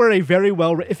 If it were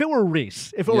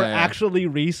Reese, if it were actually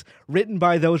Reese, written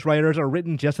by those writers or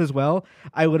written just as well,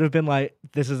 I would have been like,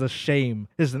 this is a shame.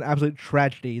 This is an absolute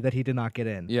tragedy that he did not get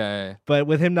in. Yeah. But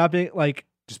with him not being like...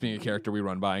 just being a character we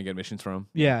run by and get missions from.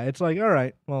 Yeah, it's like, all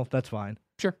right, well, that's fine.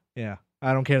 Sure. Yeah,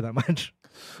 I don't care that much.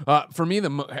 For me, I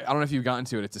don't know if you've gotten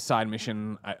to it. It's a side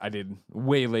mission I did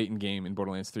way late in game in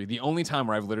Borderlands 3. The only time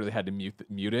where I've literally had to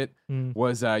mute it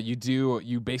was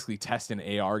you basically test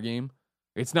an AR game.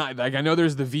 It's not like I know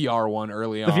there's the VR one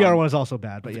early on. The VR one is also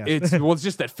bad, but yeah, it's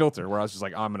just that filter where I was just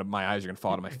like, my eyes are gonna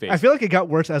fall to my face. I feel like it got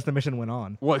worse as the mission went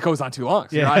on. Well, it goes on too long.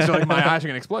 So your eyes are like my eyes are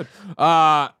gonna explode.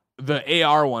 The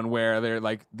AR one where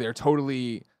they're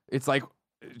totally. It's like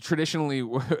traditionally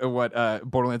what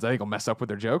Borderlands I think will mess up with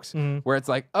their jokes, where it's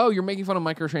like, oh, you're making fun of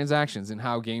microtransactions and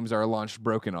how games are launched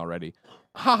broken already,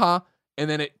 haha, and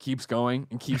then it keeps going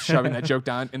and keeps shoving that joke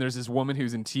down. And there's this woman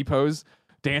who's in T-pose.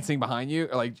 Dancing behind you,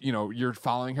 like, you're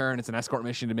following her and it's an escort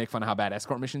mission to make fun of how bad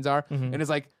escort missions are. And it's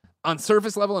like on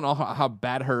surface level and all how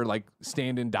bad her like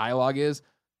stand-in dialogue is,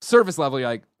 surface level, you're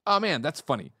like, oh man, that's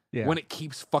funny. Yeah. When it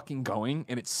keeps fucking going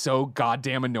and it's so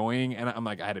goddamn annoying, and I'm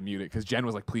like, I had to mute it because Jen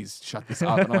was like, please shut this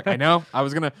up. And I'm like, I know, I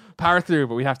was gonna power through,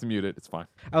 but we have to mute it. It's fine.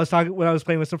 When I was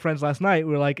playing with some friends last night,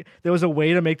 we were like, there was a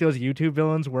way to make those YouTube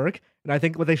villains work. And I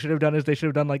think what they should have done is they should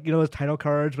have done like, those title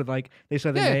cards with like, they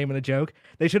said the name and a joke.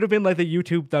 They should have been like the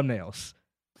YouTube thumbnails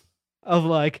of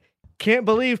like, can't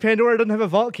believe Pandora doesn't have a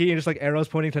vault key and just like arrows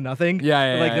pointing to nothing.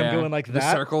 Them going like that.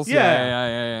 The circles.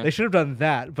 Yeah. They should have done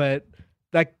that, but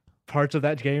that parts of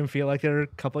that game feel like they're a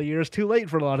couple of years too late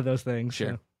for a lot of those things.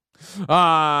 Sure. So.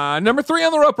 Number 3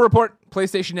 on the Roper Report.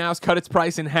 PlayStation Now has cut its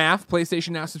price in half.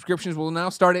 PlayStation Now subscriptions will now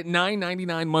start at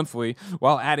 $9.99 monthly,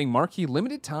 while adding marquee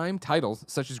limited-time titles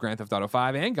such as Grand Theft Auto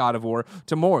 5 and God of War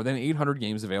to more than 800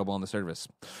 games available on the service.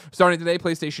 Starting today,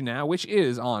 PlayStation Now, which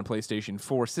is on PlayStation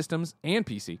 4 systems and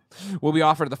PC, will be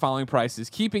offered at the following prices,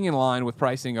 keeping in line with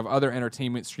pricing of other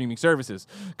entertainment streaming services.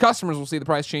 Customers will see the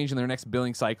price change in their next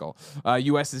billing cycle.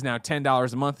 US is now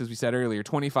 $10 a month, as we said earlier,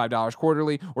 $25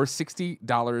 quarterly, or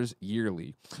 $60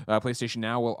 yearly. PlayStation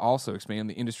Now will also expand on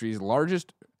the industry's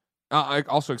largest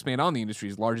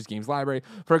games library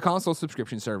for a console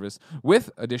subscription service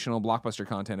with additional blockbuster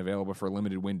content available for a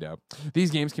limited window. These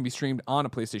games can be streamed on a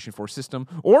PlayStation 4 system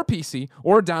or PC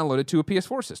or downloaded to a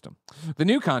PS4 system. The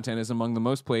new content is among the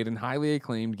most played and highly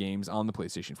acclaimed games on the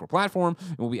PlayStation 4 platform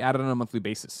and will be added on a monthly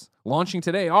basis. Launching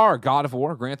today are God of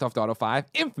War, Grand Theft Auto 5,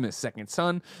 Infamous Second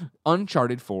Son,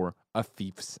 Uncharted 4, A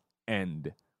Thief's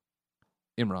End.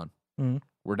 Imran,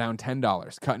 we're down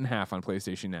 $10, cut in half on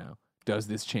PlayStation Now. Does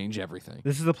this change everything?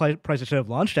 This is the price it should have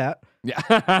launched at. Yeah.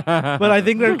 But I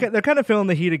think they're kind of feeling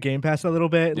the heat of Game Pass a little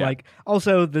bit. Yeah. Like,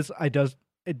 also,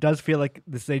 it does feel like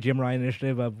this is a Jim Ryan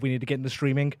initiative of we need to get into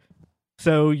streaming.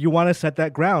 So you want to set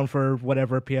that ground for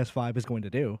whatever PS5 is going to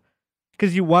do.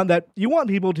 Because you want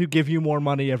people to give you more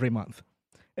money every month.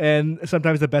 And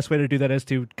sometimes the best way to do that is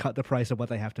to cut the price of what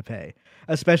they have to pay.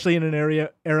 Especially in an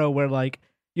era where, like,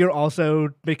 you're also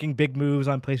making big moves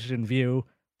on PlayStation Vue.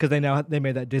 Because they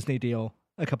made that Disney deal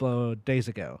a couple of days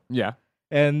ago. Yeah.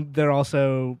 And they're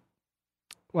also,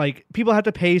 like, people have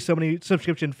to pay so many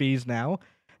subscription fees now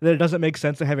that it doesn't make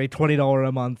sense to have a $20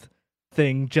 a month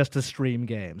thing just to stream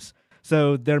games.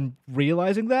 So they're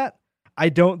realizing that. I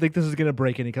don't think this is going to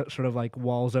break any sort of, like,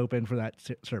 walls open for that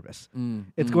service.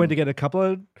 It's going to get a couple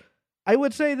of, I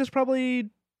would say this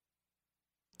probably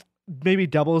maybe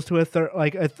doubles to a third,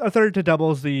 like a third to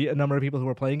doubles the number of people who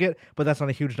are playing it, but that's not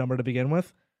a huge number to begin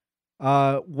with.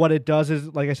 What it does is,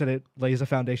 like I said, it lays a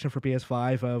foundation for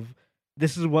PS5 of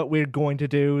this is what we're going to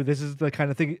do. This is the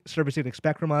kind of thing service you'd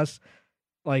expect from us.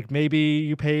 Like, maybe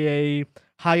you pay a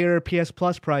higher PS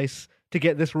Plus price to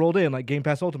get this rolled in, like Game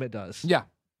Pass Ultimate does. Yeah.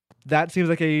 That seems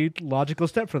like a logical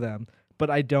step for them, but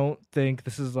I don't think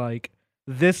this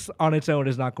on its own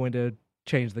is not going to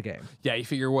change the game. Yeah, you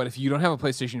figure if you don't have a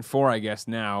PlayStation 4, I guess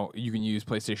now you can use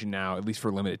PlayStation Now at least for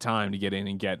a limited time to get in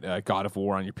and get God of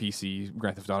War on your PC,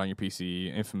 Grand Theft Auto on your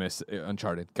PC, Infamous,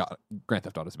 Uncharted. Grand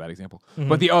Theft Auto is a bad example. Mm-hmm.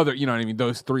 But the other, you know what I mean,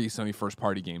 those three Sony first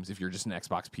party games, if you're just an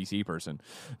Xbox PC person,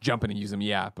 jump in and use them,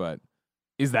 yeah, but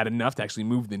is that enough to actually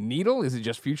move the needle? Is it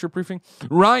just future proofing?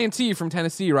 Ryan T from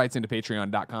Tennessee writes into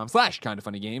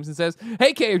patreon.com/kindoffunnygames and says,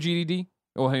 "Hey KFGDD."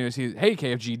 Well, hey,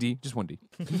 KFGD, just one D.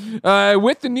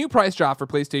 With the new price drop for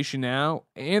PlayStation Now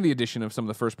and the addition of some of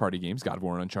the first-party games, God of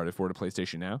War and Uncharted 4 to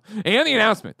PlayStation Now, and the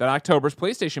announcement that October's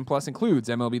PlayStation Plus includes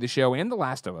MLB The Show and The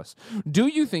Last of Us, do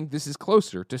you think this is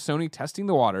closer to Sony testing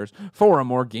the waters for a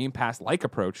more Game Pass-like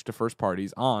approach to first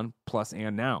parties on Plus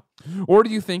and Now? Or do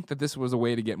you think that this was a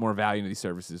way to get more value into these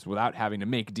services without having to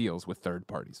make deals with third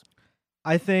parties?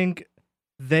 I think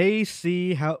they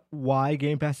see why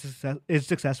Game Pass is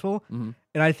successful,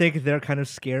 and I think they're kind of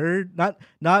scared.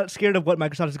 Not scared of what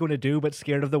Microsoft is going to do, but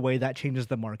scared of the way that changes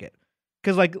the market.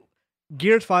 Because, like,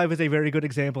 Gears 5 is a very good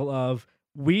example of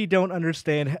we don't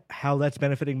understand how that's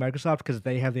benefiting Microsoft because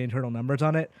they have the internal numbers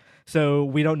on it. So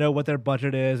we don't know what their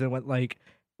budget is and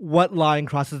what line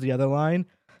crosses the other line.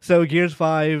 So Gears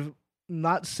 5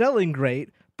 not selling great,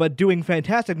 but doing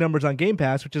fantastic numbers on Game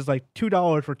Pass, which is like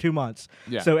 $2 for 2 months.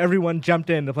 Yeah. So everyone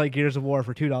jumped in to play Gears of War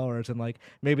for $2, and like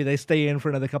maybe they stay in for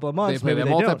another couple of months. They play the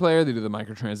multiplayer. They do the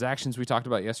microtransactions we talked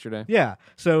about yesterday. Yeah.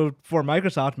 So for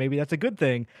Microsoft, maybe that's a good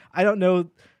thing. I don't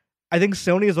know. I think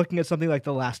Sony is looking at something like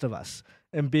The Last of Us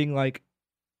and being like,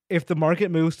 if the market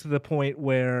moves to the point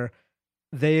where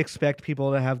they expect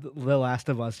people to have The Last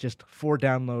of Us just for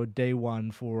download day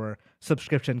one for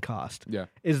subscription cost. Yeah.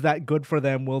 Is that good for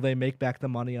them? Will they make back the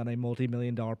money on a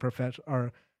multi-million-dollar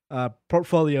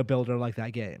portfolio builder like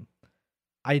that game?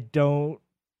 I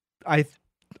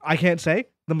can't say.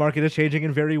 The market is changing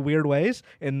in very weird ways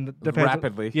and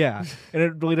rapidly. Yeah. And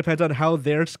it really depends on how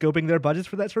they're scoping their budgets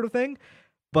for that sort of thing.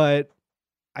 But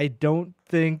I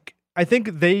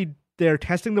think they're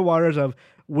testing the waters of,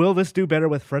 will this do better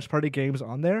with first-party games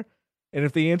on there? And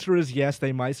if the answer is yes,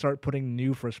 they might start putting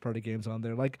new first-party games on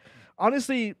there. Like,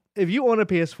 honestly, if you own a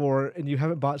PS4 and you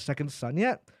haven't bought Second Son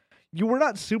yet, you were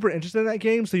not super interested in that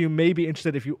game, so you may be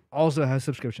interested if you also have a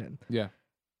subscription. Yeah.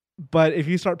 But if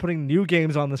you start putting new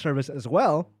games on the service as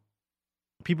well,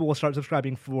 people will start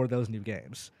subscribing for those new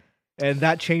games. And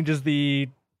that changes the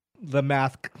the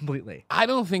math completely. I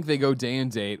don't think they go day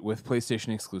and date with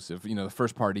PlayStation exclusive, the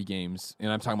first party games,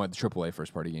 and I'm talking about the AAA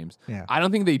first party games. Yeah. I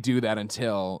don't think they do that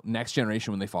until next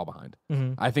generation when they fall behind.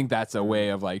 Mm-hmm. I think that's a way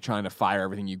of like trying to fire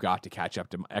everything you got to catch up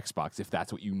to Xbox if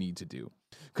that's what you need to do.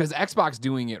 Because Xbox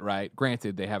doing it right,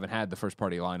 granted, they haven't had the first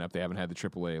party lineup, they haven't had the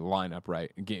AAA lineup,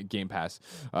 right? Game Pass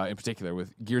in particular,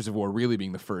 with Gears of War really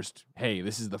being the first, hey,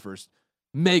 this is the first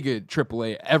mega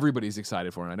AAA everybody's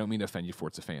excited for, and I don't mean to offend you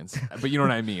Forza fans, but you know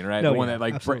what I mean, right? No, the one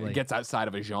that gets outside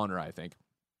of a genre, I think.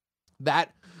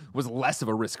 That was less of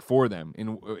a risk for them,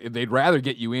 and they'd rather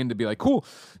get you in to be like, cool,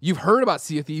 you've heard about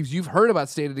Sea of Thieves, you've heard about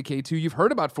State of Decay 2, you've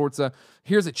heard about Forza,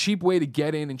 here's a cheap way to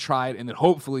get in and try it, and then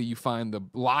hopefully you find the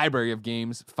library of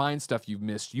games, find stuff you've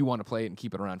missed, you want to play it and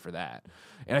keep it around for that.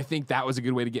 And I think that was a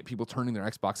good way to get people turning their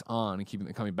Xbox on and keeping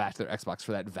them coming back to their Xbox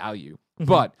for that value. Mm-hmm.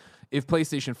 But if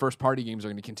PlayStation first party games are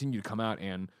going to continue to come out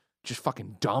and just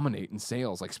fucking dominate in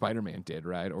sales like Spider-Man did,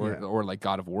 right? Or like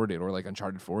God of War did, or like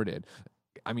Uncharted 4 did.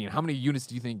 I mean, how many units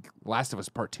do you think Last of Us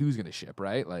Part 2 is going to ship,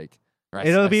 right? Like,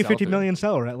 it'll be a 50 million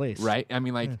seller at least. Right? I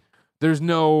mean, like, there's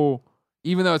no,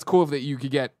 even though it's cool that you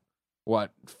could get,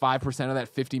 5% of that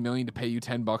 50 million to pay you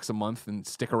 $10 a month and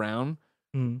stick around.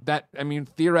 That, I mean,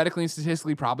 theoretically and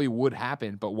statistically probably would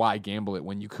happen, but why gamble it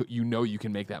when you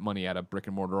can make that money at a brick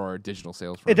and mortar or a digital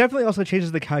sales firm? It definitely also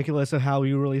changes the calculus of how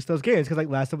you release those games, because like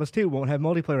Last of Us 2 won't have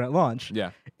multiplayer at launch.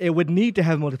 Yeah. It would need to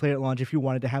have multiplayer at launch if you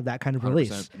wanted to have that kind of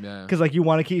release. Yeah. Because like you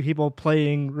want to keep people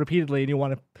playing repeatedly and you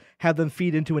want to have them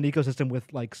feed into an ecosystem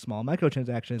with like small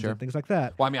microtransactions and things like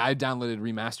that. Well, I mean, I downloaded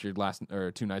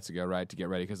Remastered 2 nights ago, right, to get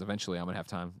ready, because eventually I'm going to have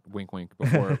time, wink, wink,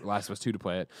 before Last of Us 2 to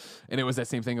play it. And it was that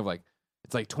same thing of like,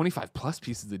 it's like 25 plus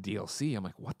pieces of DLC. I'm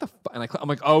like, what the fuck? And I'm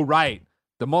like, oh, right.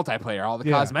 The multiplayer, all the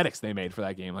cosmetics they made for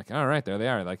that game. Like, all right, there they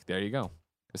are. Like, there you go.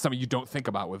 It's something you don't think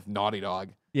about with Naughty Dog.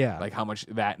 Yeah. Like how much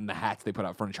that and the hats they put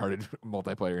out for Uncharted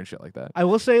multiplayer and shit like that. I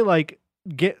will say, like,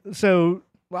 so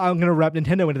I'm going to wrap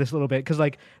Nintendo into this a little bit, because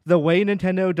like the way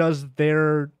Nintendo does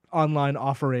their online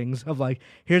offerings of like,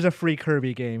 here's a free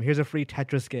Kirby game, here's a free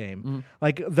Tetris game.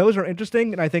 Like, those are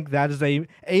interesting, and I think that is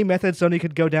a method Sony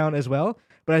could go down as well.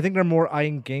 But I think they're more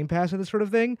eyeing Game Pass and this sort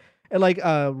of thing. And like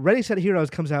Ready Set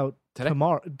Heroes comes out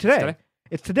tomorrow. Today.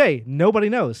 It's today. Nobody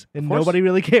knows, and nobody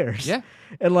really cares. Yeah.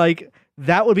 And like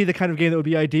that would be the kind of game that would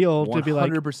be ideal 100%. To be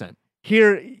like, 100%.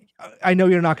 Here, I know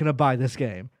you're not going to buy this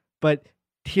game, but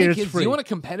here's kids, free. Do you want a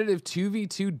competitive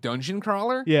 2v2 dungeon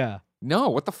crawler? Yeah. No,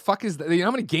 what the fuck is that? You know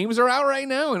how many games are out right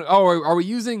now? And are we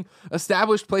using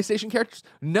established PlayStation characters?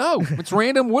 No, it's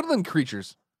random woodland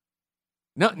creatures.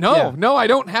 No, I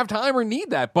don't have time or need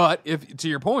that. But if, to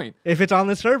your point, if it's on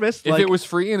the service, if it was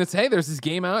free and it's, hey, there's this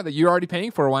game out that you're already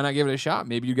paying for, why not give it a shot?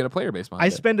 Maybe you get a player base behind it. I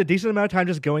spend a decent amount of time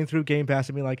just going through Game Pass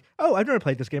and being like, oh, I've never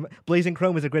played this game. Blazing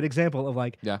Chrome is a great example of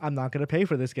like, I'm not going to pay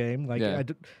for this game. Like,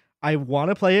 I want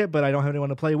to play it, but I don't have anyone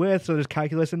to play with. So there's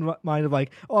calculus in mind of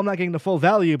like, oh, I'm not getting the full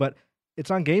value, but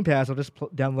it's on Game Pass. I'll just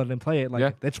download it and play it.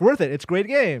 Like, it's worth it. It's a great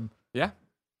game. Yeah.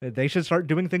 They should start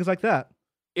doing things like that.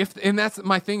 And that's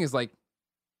my thing is like,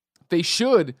 they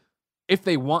should, if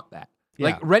they want that. Yeah.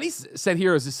 Like, Ready Set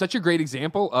Heroes is such a great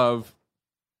example of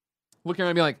looking around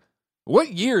and being like,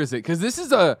 what year is it? Because this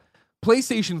is a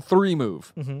PlayStation 3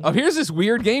 move. Oh, here's this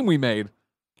weird game we made.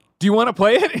 Do you want to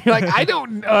play it? You're like, I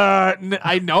don't,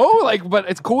 I know, like, but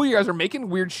it's cool you guys are making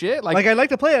weird shit. Like I'd like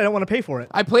to play it, I don't want to pay for it.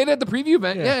 I played it at the preview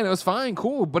event, and it was fine,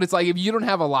 cool. But it's like, if you don't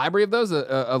have a library of those,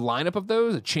 a lineup of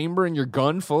those, a chamber in your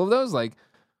gun full of those, like,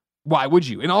 why would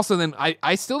you? And also then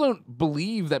I still don't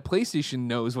believe that PlayStation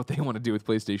knows what they want to do with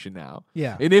PlayStation now.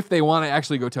 Yeah. And if they want to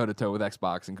actually go toe-to-toe with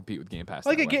Xbox and compete with Game Pass.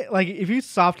 Like if you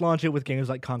soft launch it with games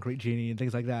like Concrete Genie and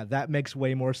things like that, that makes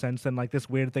way more sense than like this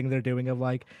weird thing they're doing of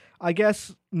like, I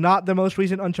guess not the most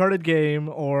recent Uncharted game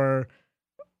or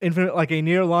like a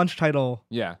near launch title.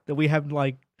 Yeah. That we have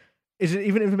like, is it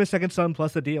even Infamous Second Son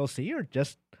plus the DLC or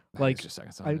just like just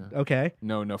Second Son, okay.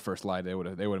 No First Light. They would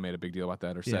have made a big deal about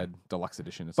that or said Deluxe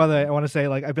Edition. By the way, I want to say,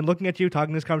 like, I've been looking at you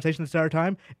talking this conversation this entire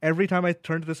time. Every time I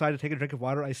turn to the side to take a drink of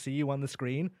water, I see you on the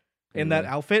screen in that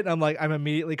outfit. And I'm like, I'm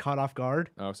immediately caught off guard.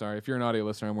 Oh, sorry. If you're an audio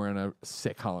listener, I'm wearing a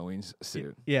sick Halloween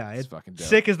suit. Yeah, it's fucking dope.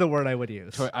 Sick is the word I would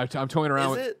use. I'm toying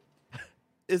around with.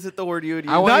 Is it the word you would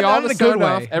use? I want y'all to sound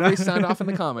off. Every sound off in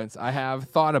the comments. I have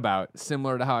thought about,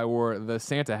 similar to how I wore the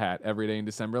Santa hat every day in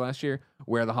December last year,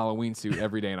 wear the Halloween suit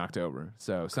every day in October.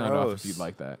 So sound off if you'd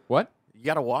like that. What? You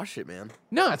gotta wash it, man.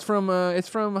 No, it's from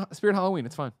Spirit Halloween.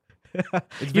 It's fine.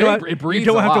 It's it breathes.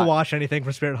 You don't have to wash anything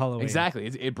for Spirit Halloween. Exactly.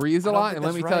 It breathes a lot. And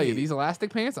let me tell you, these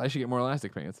elastic pants, I should get more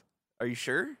elastic pants. Are you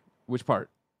sure? Which part?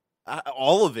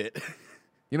 All of it.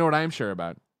 You know what I am sure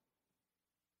about?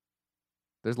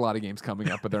 There's a lot of games coming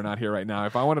up, but they're not here right now.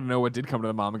 If I wanted to know what did come to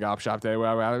the Mom and Gop shop today,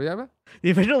 the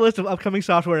official list of upcoming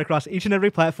software across each and every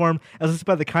platform, as listed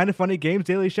by the Kind of Funny Games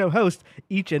Daily Show host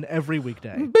each and every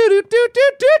weekday.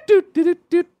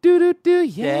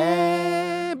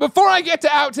 Yeah. Before I get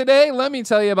to out today, let me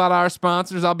tell you about our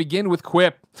sponsors. I'll begin with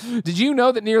Quip. Did you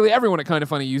know that nearly everyone at Kind of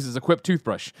Funny uses a Quip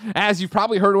toothbrush? As you've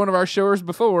probably heard one of our shows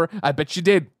before, I bet you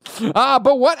did.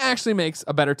 But what actually makes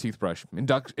a better toothbrush?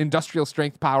 Industrial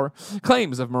strength power,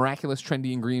 claims of miraculous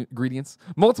trendy ingredients,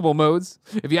 multiple modes.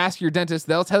 If you ask your dentist,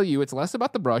 they'll tell you it's less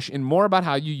about the brush and more about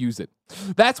how you use it.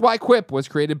 That's why Quip was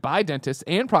created by dentists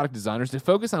and product designers to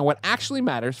focus on what actually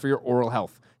matters for your oral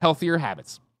health, healthier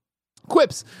habits.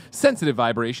 Quip's sensitive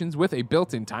vibrations with a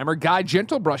built-in timer guide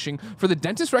gentle brushing for the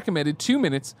dentist recommended 2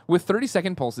 minutes with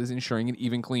 30-second pulses, ensuring an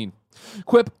even clean.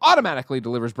 Quip automatically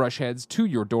delivers brush heads to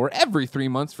your door every 3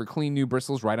 months for clean new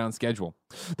bristles right on schedule.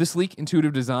 The sleek,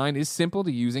 intuitive design is simple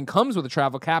to use and comes with a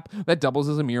travel cap that doubles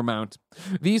as a mirror mount.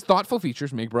 These thoughtful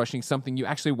features make brushing something you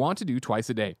actually want to do twice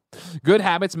a day. Good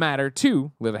habits matter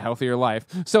to live a healthier life,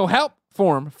 so help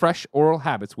form fresh oral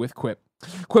habits with Quip.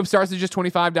 Quip starts at just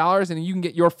 $25, and you can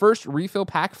get your first refill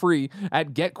pack free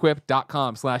at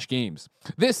getquip.com/games.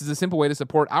 This is a simple way to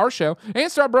support our show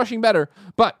and start brushing better,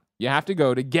 but you have to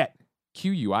go to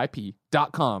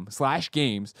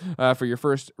getquip.com/games for your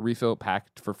first refill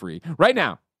pack for free. Right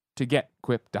now, to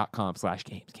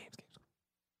getquip.com/games.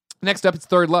 Next up, it's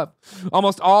Third Love.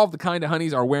 Almost all of the Kinda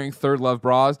Honeys are wearing Third Love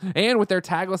bras, and with their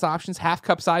tagless options, half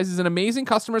cup sizes, and amazing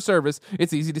customer service,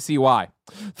 it's easy to see why.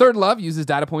 Third Love uses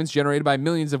data points generated by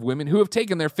millions of women who have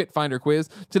taken their Fit Finder quiz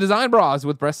to design bras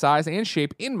with breast size and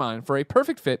shape in mind for a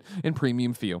perfect fit and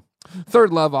premium feel.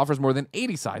 Third Love offers more than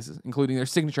 80 sizes, including their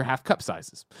signature half cup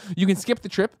sizes. You can skip the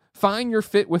trip, find your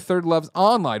fit with Third Love's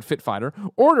online Fit Finder,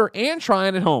 order and try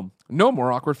it at home. No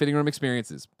more awkward fitting room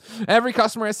experiences. Every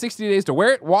customer has 60 days to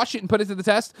wear it, wash it, and put it to the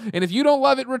test. And if you don't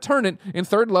love it, return it, and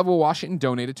Third Love will wash it and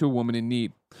donate it to a woman in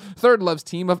need. Third Love's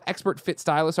team of expert fit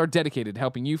stylists are dedicated to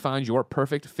helping you find your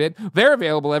perfect fit. They're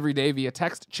available every day via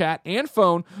text, chat, and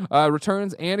phone.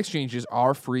 Returns and exchanges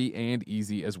are free and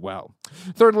easy as well.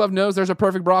 Third Love knows there's a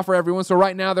perfect bra for everyone, so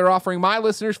right now they're offering my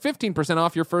listeners 15%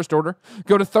 off your first order.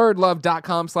 Go to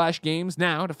thirdlove.com/games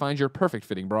now to find your perfect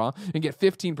fitting bra and get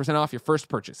 15% off your first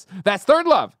purchase. That's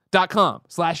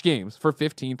thirdlove.com/games for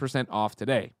 15% off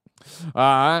today.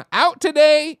 Out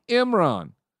today,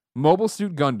 Imran. Mobile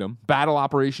Suit Gundam Battle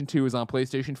Operation 2 is on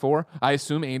PlayStation 4. I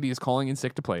assume Andy is calling in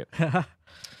sick to play it.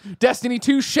 Destiny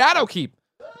 2 Shadowkeep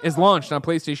is launched on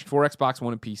PlayStation 4, Xbox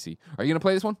One, and PC. Are you going to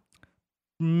play this one?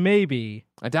 Maybe.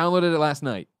 I downloaded it last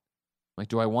night. Like,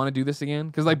 do I want to do this again?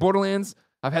 Because, like, Borderlands,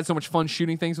 I've had so much fun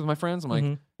shooting things with my friends. I'm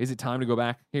like, is it time to go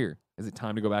back here? Is it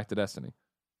time to go back to Destiny?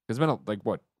 It's been, like,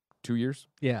 what, 2 years?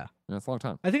 Yeah. That's a long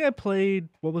time. I think I played,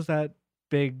 what was that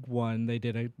big one they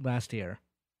did last year?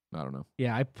 I don't know.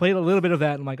 Yeah, I played a little bit of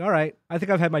that, and I'm like, all right, I think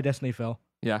I've had my Destiny fill.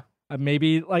 Yeah.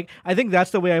 Maybe, like, I think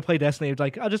that's the way I play Destiny.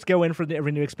 Like, I'll just go in for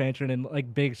every new expansion and,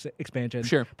 like, big expansion.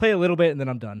 Sure. Play a little bit, and then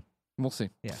I'm done. We'll see.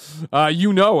 Yeah. A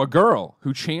girl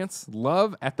who chants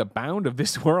love at the bound of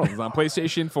this world is on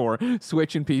PlayStation 4,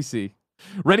 Switch, and PC.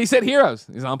 Ready, Set, Heroes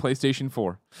is on PlayStation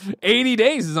 4. 80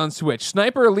 Days is on Switch.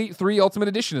 Sniper Elite 3 Ultimate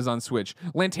Edition is on Switch.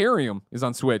 Lantarium is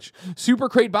on Switch. Super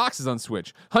Crate Box is on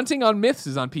Switch. Hunting on Myths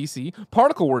is on PC.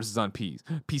 Particle Wars is on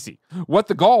PC. What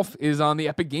the Golf is on the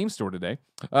Epic Game Store today.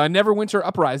 Neverwinter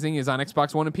Uprising is on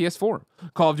Xbox One and PS4.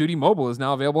 Call of Duty Mobile is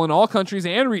now available in all countries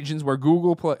and regions where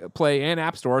Google Play and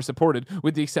App Store are supported,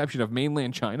 with the exception of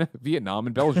mainland China, Vietnam,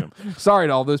 and Belgium. Sorry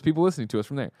to all those people listening to us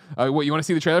from there. What, you want to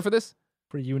see the trailer for this?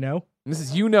 For You Know? This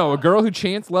is a girl who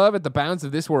chants love at the bounds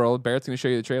of this world. Barrett's going to show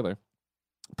you the trailer.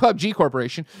 PUBG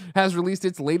Corporation has released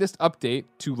its latest update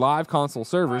to live console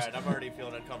servers. All right, I'm already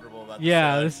feeling uncomfortable about this.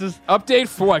 Yeah, this is... Update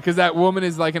for what? Because that woman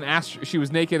is like an astral. She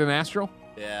was naked and astral?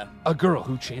 Yeah. A girl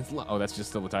who chants love. Oh, that's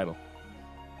just still the title.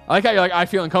 I like how you're like, I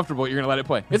feel uncomfortable. You're going to let it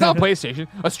play. It's on PlayStation.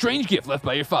 A strange gift left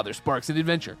by your father sparks an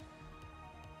adventure.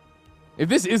 If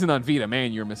this isn't on Vita,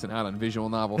 man, you're missing out on visual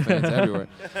novel fans everywhere.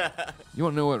 You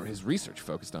want to know what his research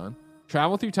focused on?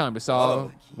 Travel through time to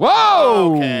solve...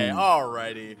 Whoa! Okay,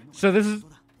 alrighty. So this is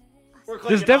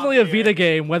definitely a Vita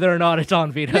game, whether or not it's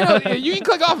on Vita. You can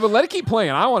click off, but let it keep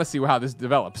playing. I want to see how this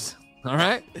develops. All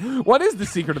right? What is the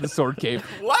secret of the sword cape?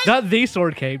 What? Not the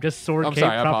sword cape, just sword cape,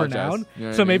 sorry, proper noun. You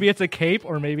know so maybe it's a cape,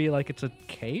 or maybe like it's a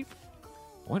cape?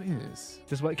 What is? Is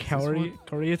this what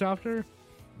Corey is after?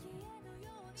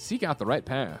 Seek out the right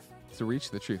path to reach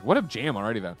the truth. What a jam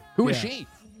already, though. Who is she?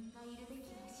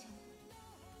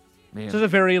 Man. This is a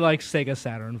very, like, Sega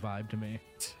Saturn vibe to me.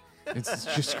 It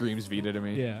just screams Vita to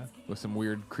me. Yeah. with some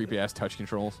weird, creepy-ass touch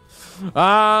controls.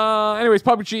 Anyways,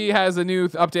 PUBG has a new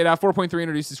update out. 4.3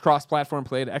 introduces cross-platform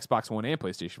play to Xbox One and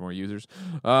PlayStation 4 users.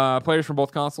 Players from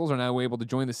both consoles are now able to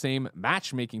join the same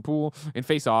matchmaking pool and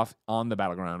face off on the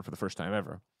battleground for the first time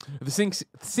ever. The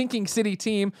Sinking City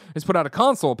team has put out a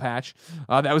console patch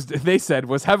they said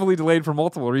was heavily delayed for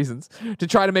multiple reasons. To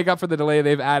try to make up for the delay,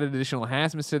 they've added additional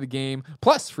enhancements to the game,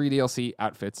 plus free DLC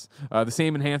outfits. The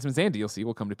same enhancements and DLC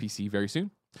will come to PC very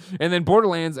soon. And then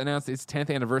Borderlands announced its 10th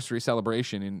anniversary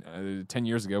celebration in 10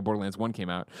 years ago. Borderlands 1 came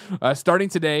out. Starting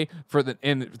today through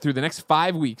the next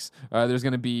 5 weeks, there's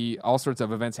going to be all sorts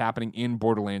of events happening in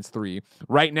Borderlands 3.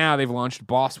 Right now, they've launched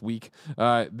Boss Week.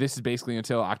 This is basically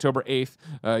until October 8th.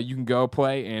 You can go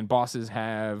play, and bosses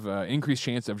have increased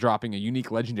chance of dropping a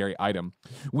unique legendary item.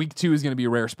 Week 2 is going to be a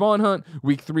rare spawn hunt.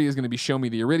 Week 3 is going to be Show Me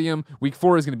the Iridium. Week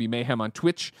 4 is going to be Mayhem on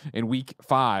Twitch. And Week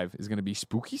 5 is going to be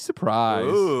Spooky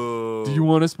Surprise. Ooh. Do you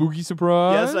want a spooky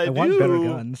surprise? Yes, I do. Want better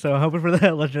guns, so I'm hoping for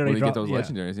that legendary drop. Get those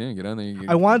legendaries, get on there.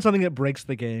 I want something that breaks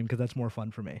the game because that's more fun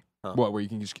for me. Huh. What, where you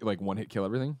can just like one hit kill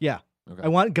everything? Yeah. Okay. I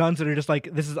want guns that are just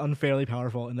like, this is unfairly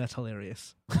powerful, and that's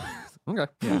hilarious. Okay.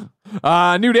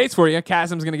 Yeah. New dates for you.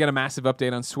 Chasm's going to get a massive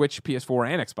update on Switch, PS4,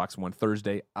 and Xbox One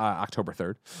Thursday, October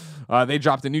 3rd. They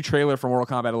dropped a new trailer for Mortal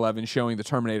Kombat 11 showing the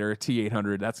Terminator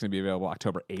T-800. That's going to be available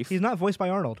October 8th. He's not voiced by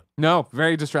Arnold. No,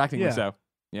 very distractingly so.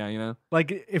 Yeah, you know?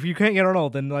 Like, if you can't get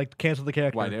Arnold, then, like, cancel the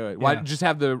character. Why do it? Why just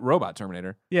have the robot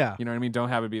Terminator? Yeah. You know what I mean? Don't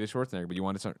have it be the Schwarzenegger, but you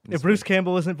want to... If Bruce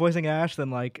Campbell isn't voicing Ash,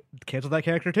 then, like, cancel that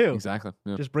character, too. Exactly.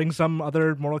 Yeah. Just bring some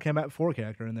other Mortal Kombat 4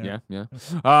 character in there. Yeah.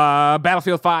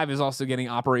 Battlefield 5 is also getting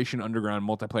Operation Underground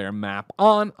multiplayer map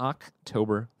on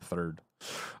October 3rd.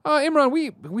 Imran,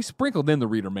 we sprinkled in the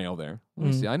reader mail there. Let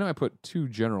me see. I know I put two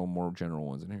more general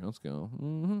ones in here. Let's go.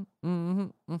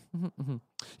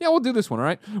 Yeah, we'll do this one, all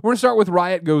right? We're going to start with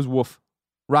Riot Goes Woof.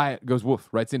 Riot Goes Woof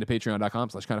writes into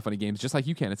patreon.com/kindoffunnygames just like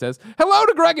you can. It says, hello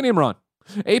to Greg and Imran.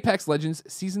 Apex Legends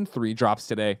Season 3 drops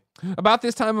today. About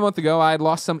this time a month ago, I had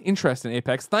lost some interest in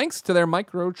Apex thanks to their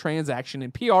microtransaction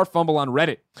and PR fumble on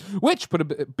Reddit, which put a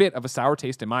bit of a sour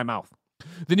taste in my mouth.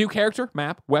 The new character,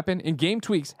 map, weapon, and game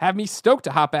tweaks have me stoked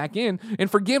to hop back in and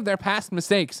forgive their past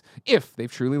mistakes, if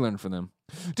they've truly learned from them.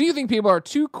 Do you think people are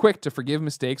too quick to forgive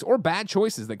mistakes or bad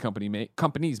choices that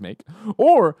companies make?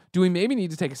 Or do we maybe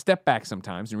need to take a step back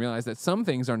sometimes and realize that some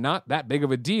things are not that big of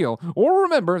a deal, or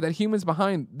remember that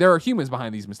there are humans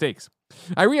behind these mistakes?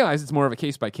 I realize it's more of a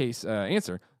case-by-case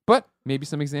answer, but maybe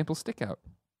some examples stick out.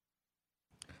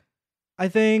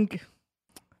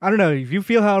 I don't know, if you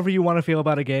feel however you want to feel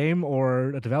about a game or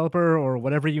a developer or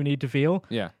whatever you need to feel.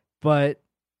 Yeah. But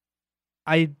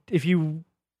if you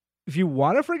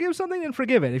want to forgive something, then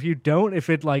forgive it. If you don't,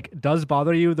 if it like does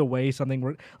bother you the way something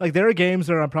works, like there are games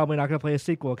where I'm probably not going to play a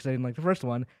sequel because I didn't like the first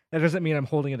one. That doesn't mean I'm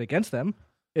holding it against them.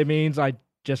 It means I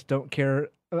just don't care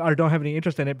or don't have any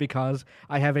interest in it because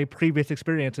I have a previous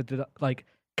experience that like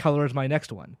colors my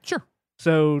next one. Sure.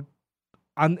 So,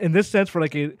 in this sense,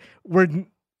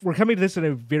 we're coming to this in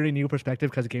a very new perspective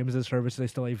because games as a service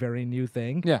is still a very new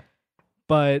thing. Yeah.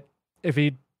 But if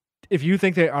you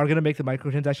think they are going to make the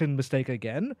microtransaction mistake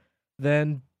again,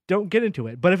 then don't get into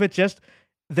it. But if it's just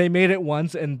they made it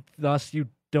once and thus you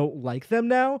don't like them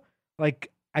now,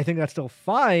 like I think that's still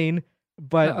fine.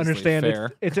 But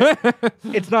understand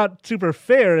it's not super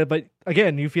fair. But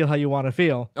again, you feel how you want to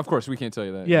feel. Of course, we can't tell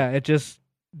you that. Yeah, it just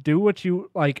do what you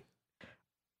like.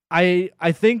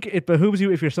 I think it behooves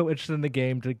you if you're so interested in the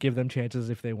game to give them chances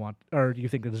if they want or you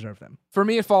think they deserve them. For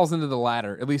me, it falls into the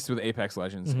latter, at least with Apex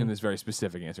Legends in this very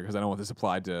specific answer, because I don't want this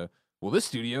applied to, well, this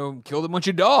studio killed a bunch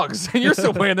of dogs and you're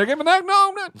still playing their game. No, I'm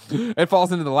not. It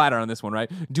falls into the latter on this one,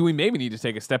 right? Do we maybe need to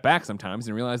take a step back sometimes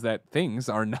and realize that things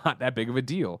are not that big of a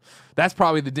deal? That's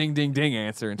probably the ding, ding, ding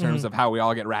answer in terms of how we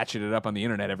all get ratcheted up on the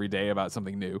internet every day about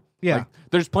something new. Yeah. Like,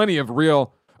 there's plenty of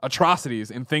real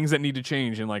atrocities and things that need to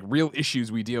change and like real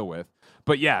issues we deal with.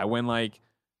 But yeah, when like,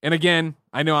 and again,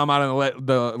 I know I'm out on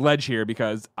the ledge here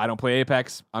because I don't play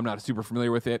Apex. I'm not super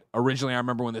familiar with it. Originally, I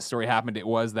remember when this story happened, it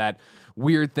was that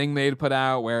weird thing they'd put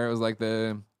out where it was like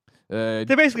they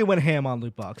basically went ham on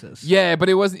loot boxes. Yeah, but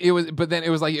but then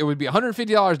it was like it would be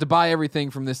 $150 to buy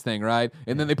everything from this thing, right?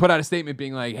 And then they put out a statement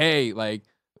being like, hey, like,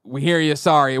 we hear you,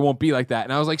 sorry, it won't be like that.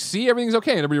 And I was like, see, everything's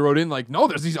okay. And everybody wrote in like, no,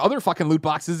 there's these other fucking loot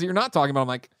boxes that you're not talking about. I'm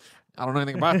like, I don't know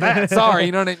anything about that. Sorry,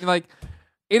 you know what I mean? Like,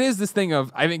 it is this thing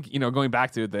of, I think, going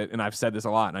back to it, and I've said this a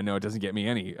lot, and I know it doesn't get me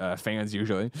any fans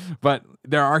usually, but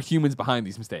there are humans behind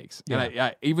these mistakes. Yeah. And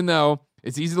I, even though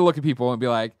it's easy to look at people and be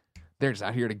like, they're just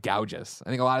out here to gouge us. I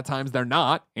think a lot of times they're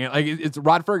not. And like it's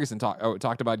Rod Ferguson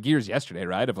talked about Gears yesterday,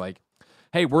 right? Of like,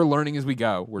 hey, we're learning as we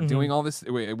go. We're doing all this.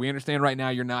 We understand right now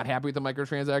you're not happy with the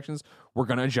microtransactions. We're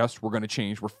going to adjust. We're going to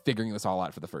change. We're figuring this all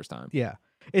out for the first time. Yeah.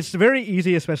 It's very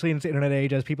easy, especially in this internet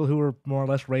age, as people who were more or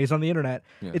less raised on the internet.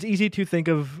 Yeah. It's easy to think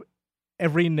of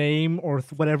every name or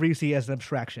whatever you see as an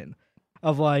abstraction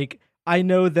of like, I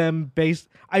know them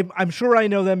I'm sure I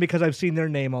know them because I've seen their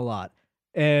name a lot.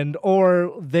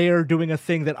 Or they're doing a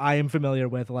thing that I am familiar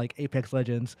with, like Apex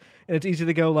Legends, and it's easy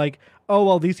to go like, oh,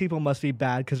 well, these people must be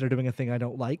bad because they're doing a thing I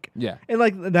don't like. Yeah. And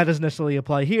like, that doesn't necessarily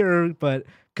apply here, but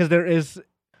because there is,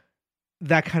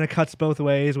 that kind of cuts both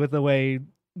ways with the way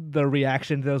the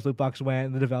reaction to those loot boxes went,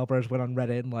 and the developers went on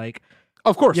Reddit and like,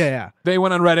 of course. Yeah. They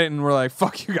went on Reddit and were like,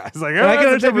 fuck you guys. Like, I can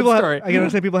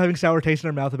understand people having sour taste in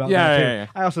their mouth about that too. Yeah.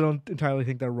 I also don't entirely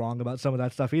think they're wrong about some of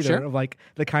that stuff either. Sure. Of like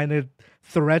the kind of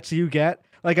threats you get.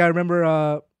 Like I remember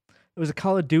it was a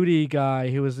Call of Duty guy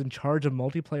who was in charge of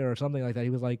multiplayer or something like that. He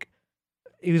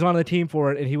was on the team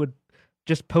for it, and he would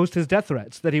just post his death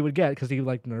threats that he would get because he would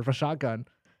like nerf a shotgun,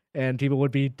 and people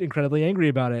would be incredibly angry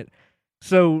about it.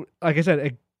 So, like I said,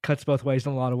 it cuts both ways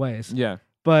in a lot of ways. Yeah.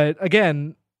 But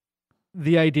again,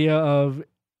 the idea of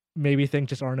maybe things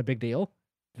just aren't a big deal,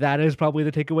 that is probably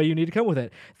the takeaway you need to come with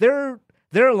it. There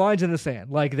are lines in the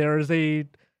sand. Like I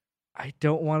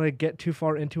don't want to get too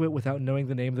far into it without knowing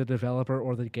the name of the developer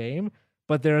or the game,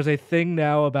 but there's a thing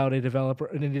now about an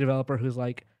indie developer who's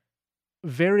like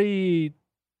very,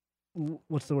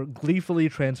 gleefully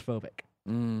transphobic.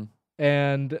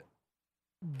 And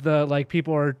the like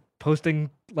people are posting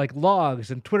like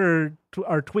logs and Twitter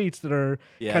tweets that are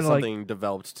something like,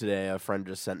 developed today. A friend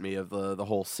just sent me of the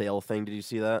whole sale thing. Did you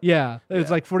see that? Yeah, it's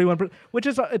like 41%, which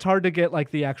is it's hard to get like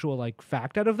the actual like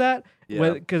fact out of that.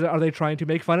 Yeah, because are they trying to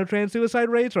make fun of trans suicide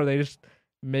rates, or are they just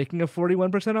making a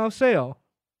 41% off sale?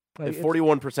 Like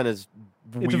 41% is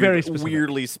it's very specific.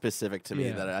 Weirdly specific to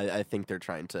me that I think they're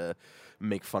trying to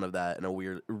make fun of that in a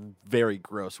weird, very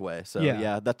gross way. So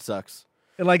yeah that sucks.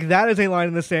 And like that is a line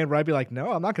in the sand where I'd be like,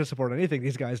 no, I'm not going to support anything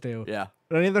these guys do. Yeah.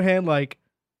 But on the other hand, like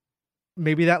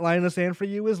maybe that line in the sand for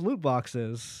you is loot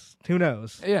boxes. Who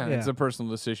knows? Yeah, it's a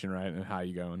personal decision, right? And how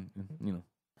you go, and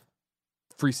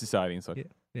free society and stuff.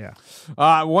 Yeah.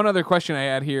 One other question I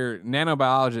had here: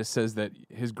 Nanobiologist says that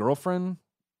his girlfriend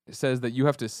says that you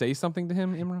have to say something to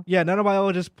him, Imran. Yeah,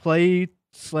 Nanobiologists play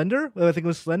Slender. I think it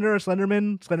was Slender or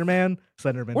Slenderman.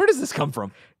 Where does this come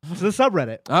from? It's the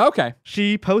subreddit. Oh, okay.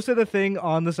 She posted a thing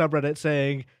on the subreddit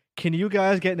saying, "Can you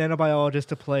guys get Nanobiologist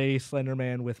to play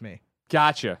Slenderman with me?"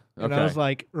 Gotcha. Okay. And I was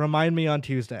like, "Remind me on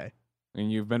Tuesday." And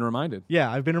you've been reminded.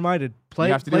 Yeah, I've been reminded.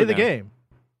 Play the game.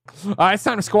 It's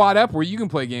time to squad up where you can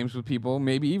play games with people,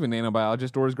 maybe even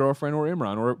Nanobiologist or his girlfriend or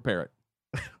Imran or Parrot.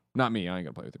 Not me. I ain't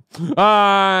gonna play with him.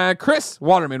 Chris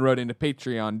Waterman wrote into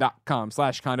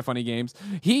patreon.com/kindafunnygames.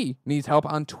 He needs help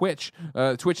on Twitch.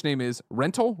 Twitch name is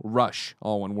Rental Rush,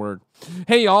 all one word.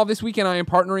 Hey, y'all. This weekend I am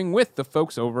partnering with the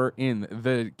folks over in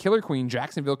the Killer Queen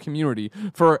Jacksonville community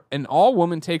for an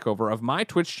all-woman takeover of my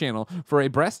Twitch channel for a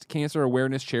breast cancer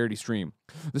awareness charity stream.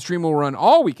 The stream will run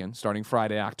all weekend, starting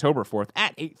Friday, October 4th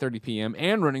at 8:30 p.m.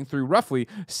 and running through roughly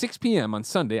 6 p.m. on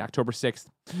Sunday, October 6th.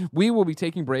 We will be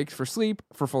taking breaks for sleep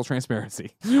for full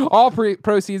transparency. All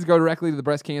proceeds go directly to the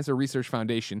Breast Cancer Research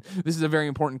Foundation. This is a very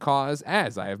important cause,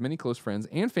 as I have many close friends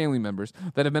and family members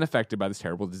that have been affected by this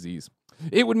terrible disease.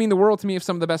 It would mean the world to me if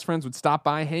some of the best friends would stop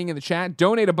by, hang in the chat,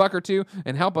 donate a buck or two,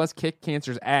 and help us kick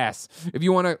cancer's ass. If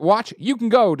you want to watch, you can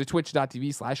go to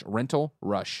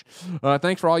twitch.tv/rentalrush.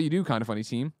 Thanks for all you do, Kinda Funny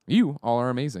team. You all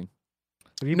are amazing.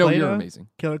 Have you played you're amazing.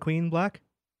 Killer Queen Black?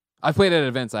 I've played at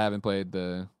events. I haven't played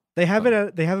the... They have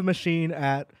they have a machine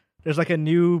at... There's like a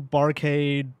new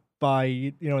barcade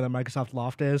by, where the Microsoft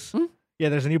Loft is. Hmm? Yeah,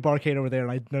 there's a new barcade over there,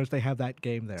 and I noticed they have that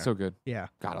game there. So good. Yeah.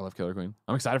 God, I love Killer Queen.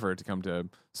 I'm excited for it to come to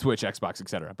Switch, Xbox,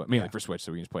 etc. But mainly for Switch,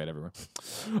 so we can just play it everywhere.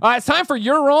 It's time for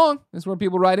You're Wrong. This is where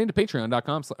people write into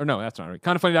patreon.com. Or no, that's not right.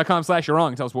 kindafunny.com/you're wrong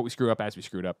and tell us what we screw up as we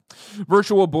screwed up.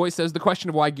 Virtual Boy says the question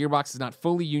of why Gearbox is not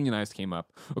fully unionized came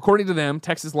up. According to them,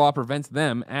 Texas law prevents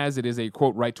them as it is a,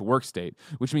 quote, right to work state,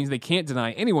 which means they can't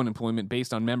deny anyone employment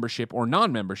based on membership or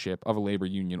non-membership of a labor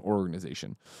union or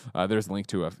organization. There's a link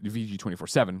to a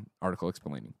VG247 article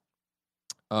explaining.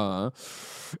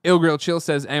 Ilgrill Chill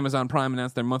says Amazon Prime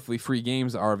announced their monthly free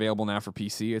games are available now for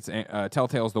PC. It's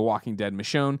Telltale's The Walking Dead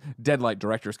Michonne, Deadlight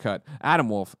Director's Cut, Adam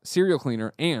Wolf, Serial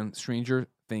Cleaner, and Stranger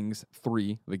Things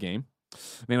 3, the game.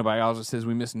 Nanobiologist says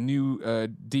we missed new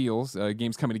deals.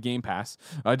 Games coming to Game Pass.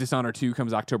 Dishonored 2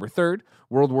 comes October 3rd.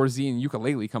 World War Z and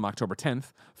Yooka-Laylee come October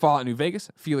 10th. Fallout New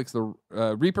Vegas, Felix the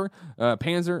Reaper,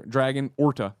 Panzer, Dragon,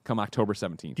 Orta come October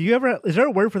 17th. Is there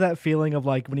a word for that feeling of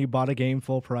like when you bought a game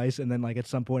full price and then like at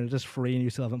some point it's just free and you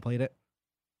still haven't played it?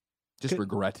 Just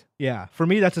regret. Yeah, for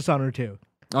me, that's Dishonored 2.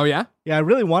 Oh, yeah? Yeah, I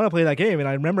really want to play that game, and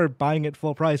I remember buying it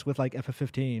full price with like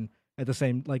FF15 at the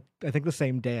same, like, I think the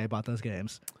same day I bought those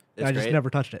games. I just never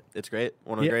touched it. It's great.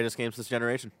 One of the greatest games this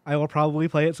generation. I will probably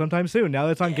play it sometime soon. Now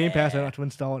that it's on Game Pass, I don't have to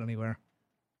install it anywhere.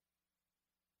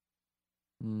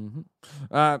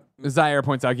 Zaire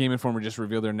points out Game Informer just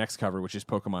revealed their next cover, which is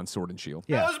Pokemon Sword and Shield.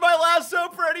 Yeah. That was my last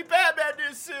hope for any Batman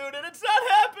news soon, and it's not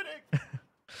happening.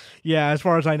 Yeah, as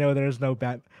far as I know, there is no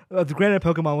granted,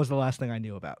 Pokemon was the last thing I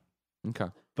knew about. Okay.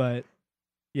 But,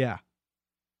 yeah.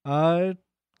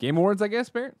 Game Awards, I guess,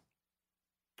 Barrett?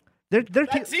 That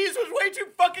tease was way too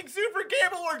fucking soon for Game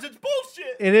Awards. It's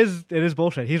bullshit. It is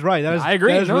bullshit. He's right. I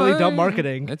agree. That is really dumb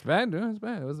marketing. It's bad. It's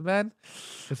bad. It was bad.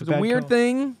 It's a weird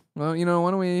thing. Well,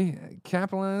 why don't we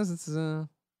capitalize? It's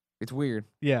weird.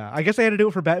 Yeah, I guess they had to do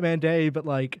it for Batman Day, but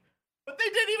like. But they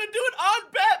didn't even do it on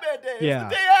Batman Day. Yeah. It's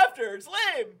the day after. It's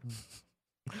lame.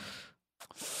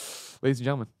 Ladies and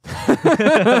gentlemen,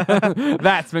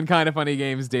 that's been Kind of Funny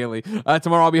Games Daily.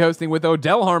 Tomorrow I'll be hosting with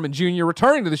Odell Harmon Jr.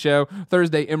 returning to the show.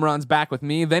 Thursday, Imran's back with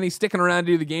me. Then he's sticking around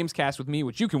to do the Games Cast with me,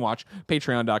 which you can watch.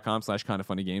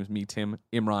 Patreon.com/kindoffunnygames. Me, Tim,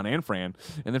 Imran, and Fran.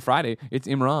 And then Friday, it's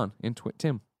Imran and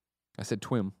Tim. I said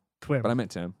Twim, but I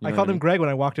meant Tim. I called him Greg when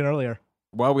I walked in earlier.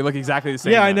 Well, we look exactly the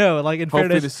same. Yeah, now. I know. Like, in Hopefully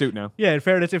fairness, the suit now. Yeah, in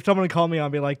fairness, if someone called me,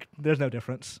 I'd be like, "There's no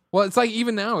difference." Well, it's like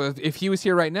even now, if he was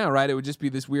here right now, right, it would just be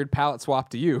this weird palette swap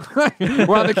to you.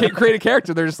 Well, they create a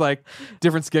character, they're just like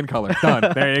different skin color.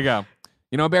 Done. There you go.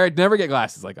 Barrett, never get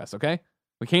glasses like us. Okay,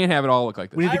 we can't have it all look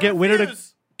like this. We need to get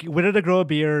Winter to grow a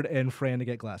beard and Fran to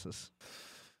get glasses.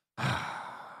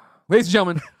 Ladies and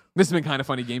gentlemen, this has been Kind of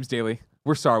Funny Games Daily.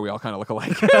 We're sorry we all kind of look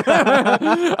alike.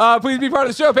 Please be part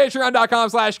of the show.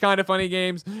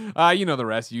 Patreon.com/kindoffunnygames. You know the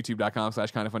rest.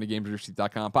 YouTube.com/kindoffunnygames.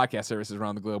 Roosterteeth.com. Podcast services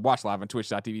around the globe. Watch live on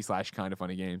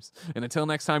Twitch.tv/kindoffunnygames. And until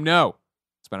next time,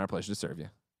 it's been our pleasure to serve you.